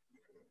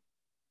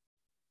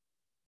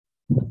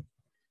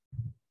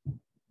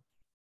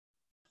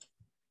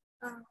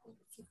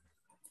 Okay.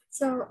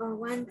 So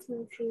 1,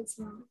 2, 3,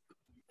 small.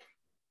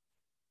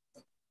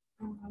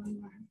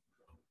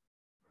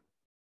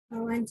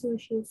 1, 2,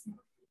 3, small.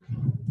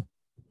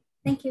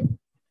 Thank you.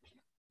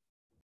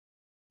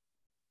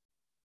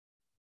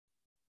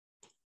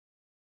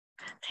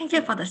 Thank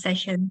you for the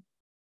session.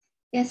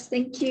 Yes,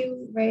 thank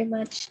you very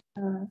much,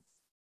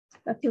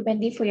 Dr.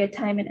 Wendy, for your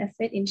time and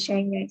effort in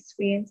sharing your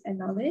experience and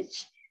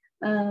knowledge.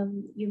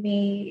 You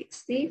may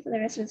stay for the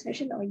rest of the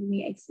session or you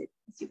may exit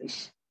as you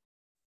wish.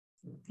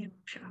 Yeah,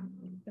 sure.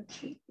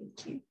 Okay,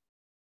 thank you.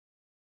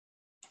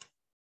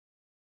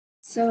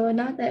 So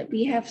now that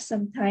we have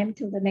some time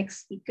till the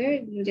next speaker,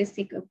 we'll just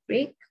take a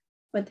break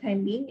for the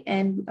time being,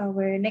 and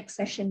our next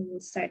session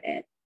will start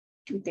at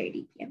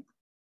 2:30 p.m.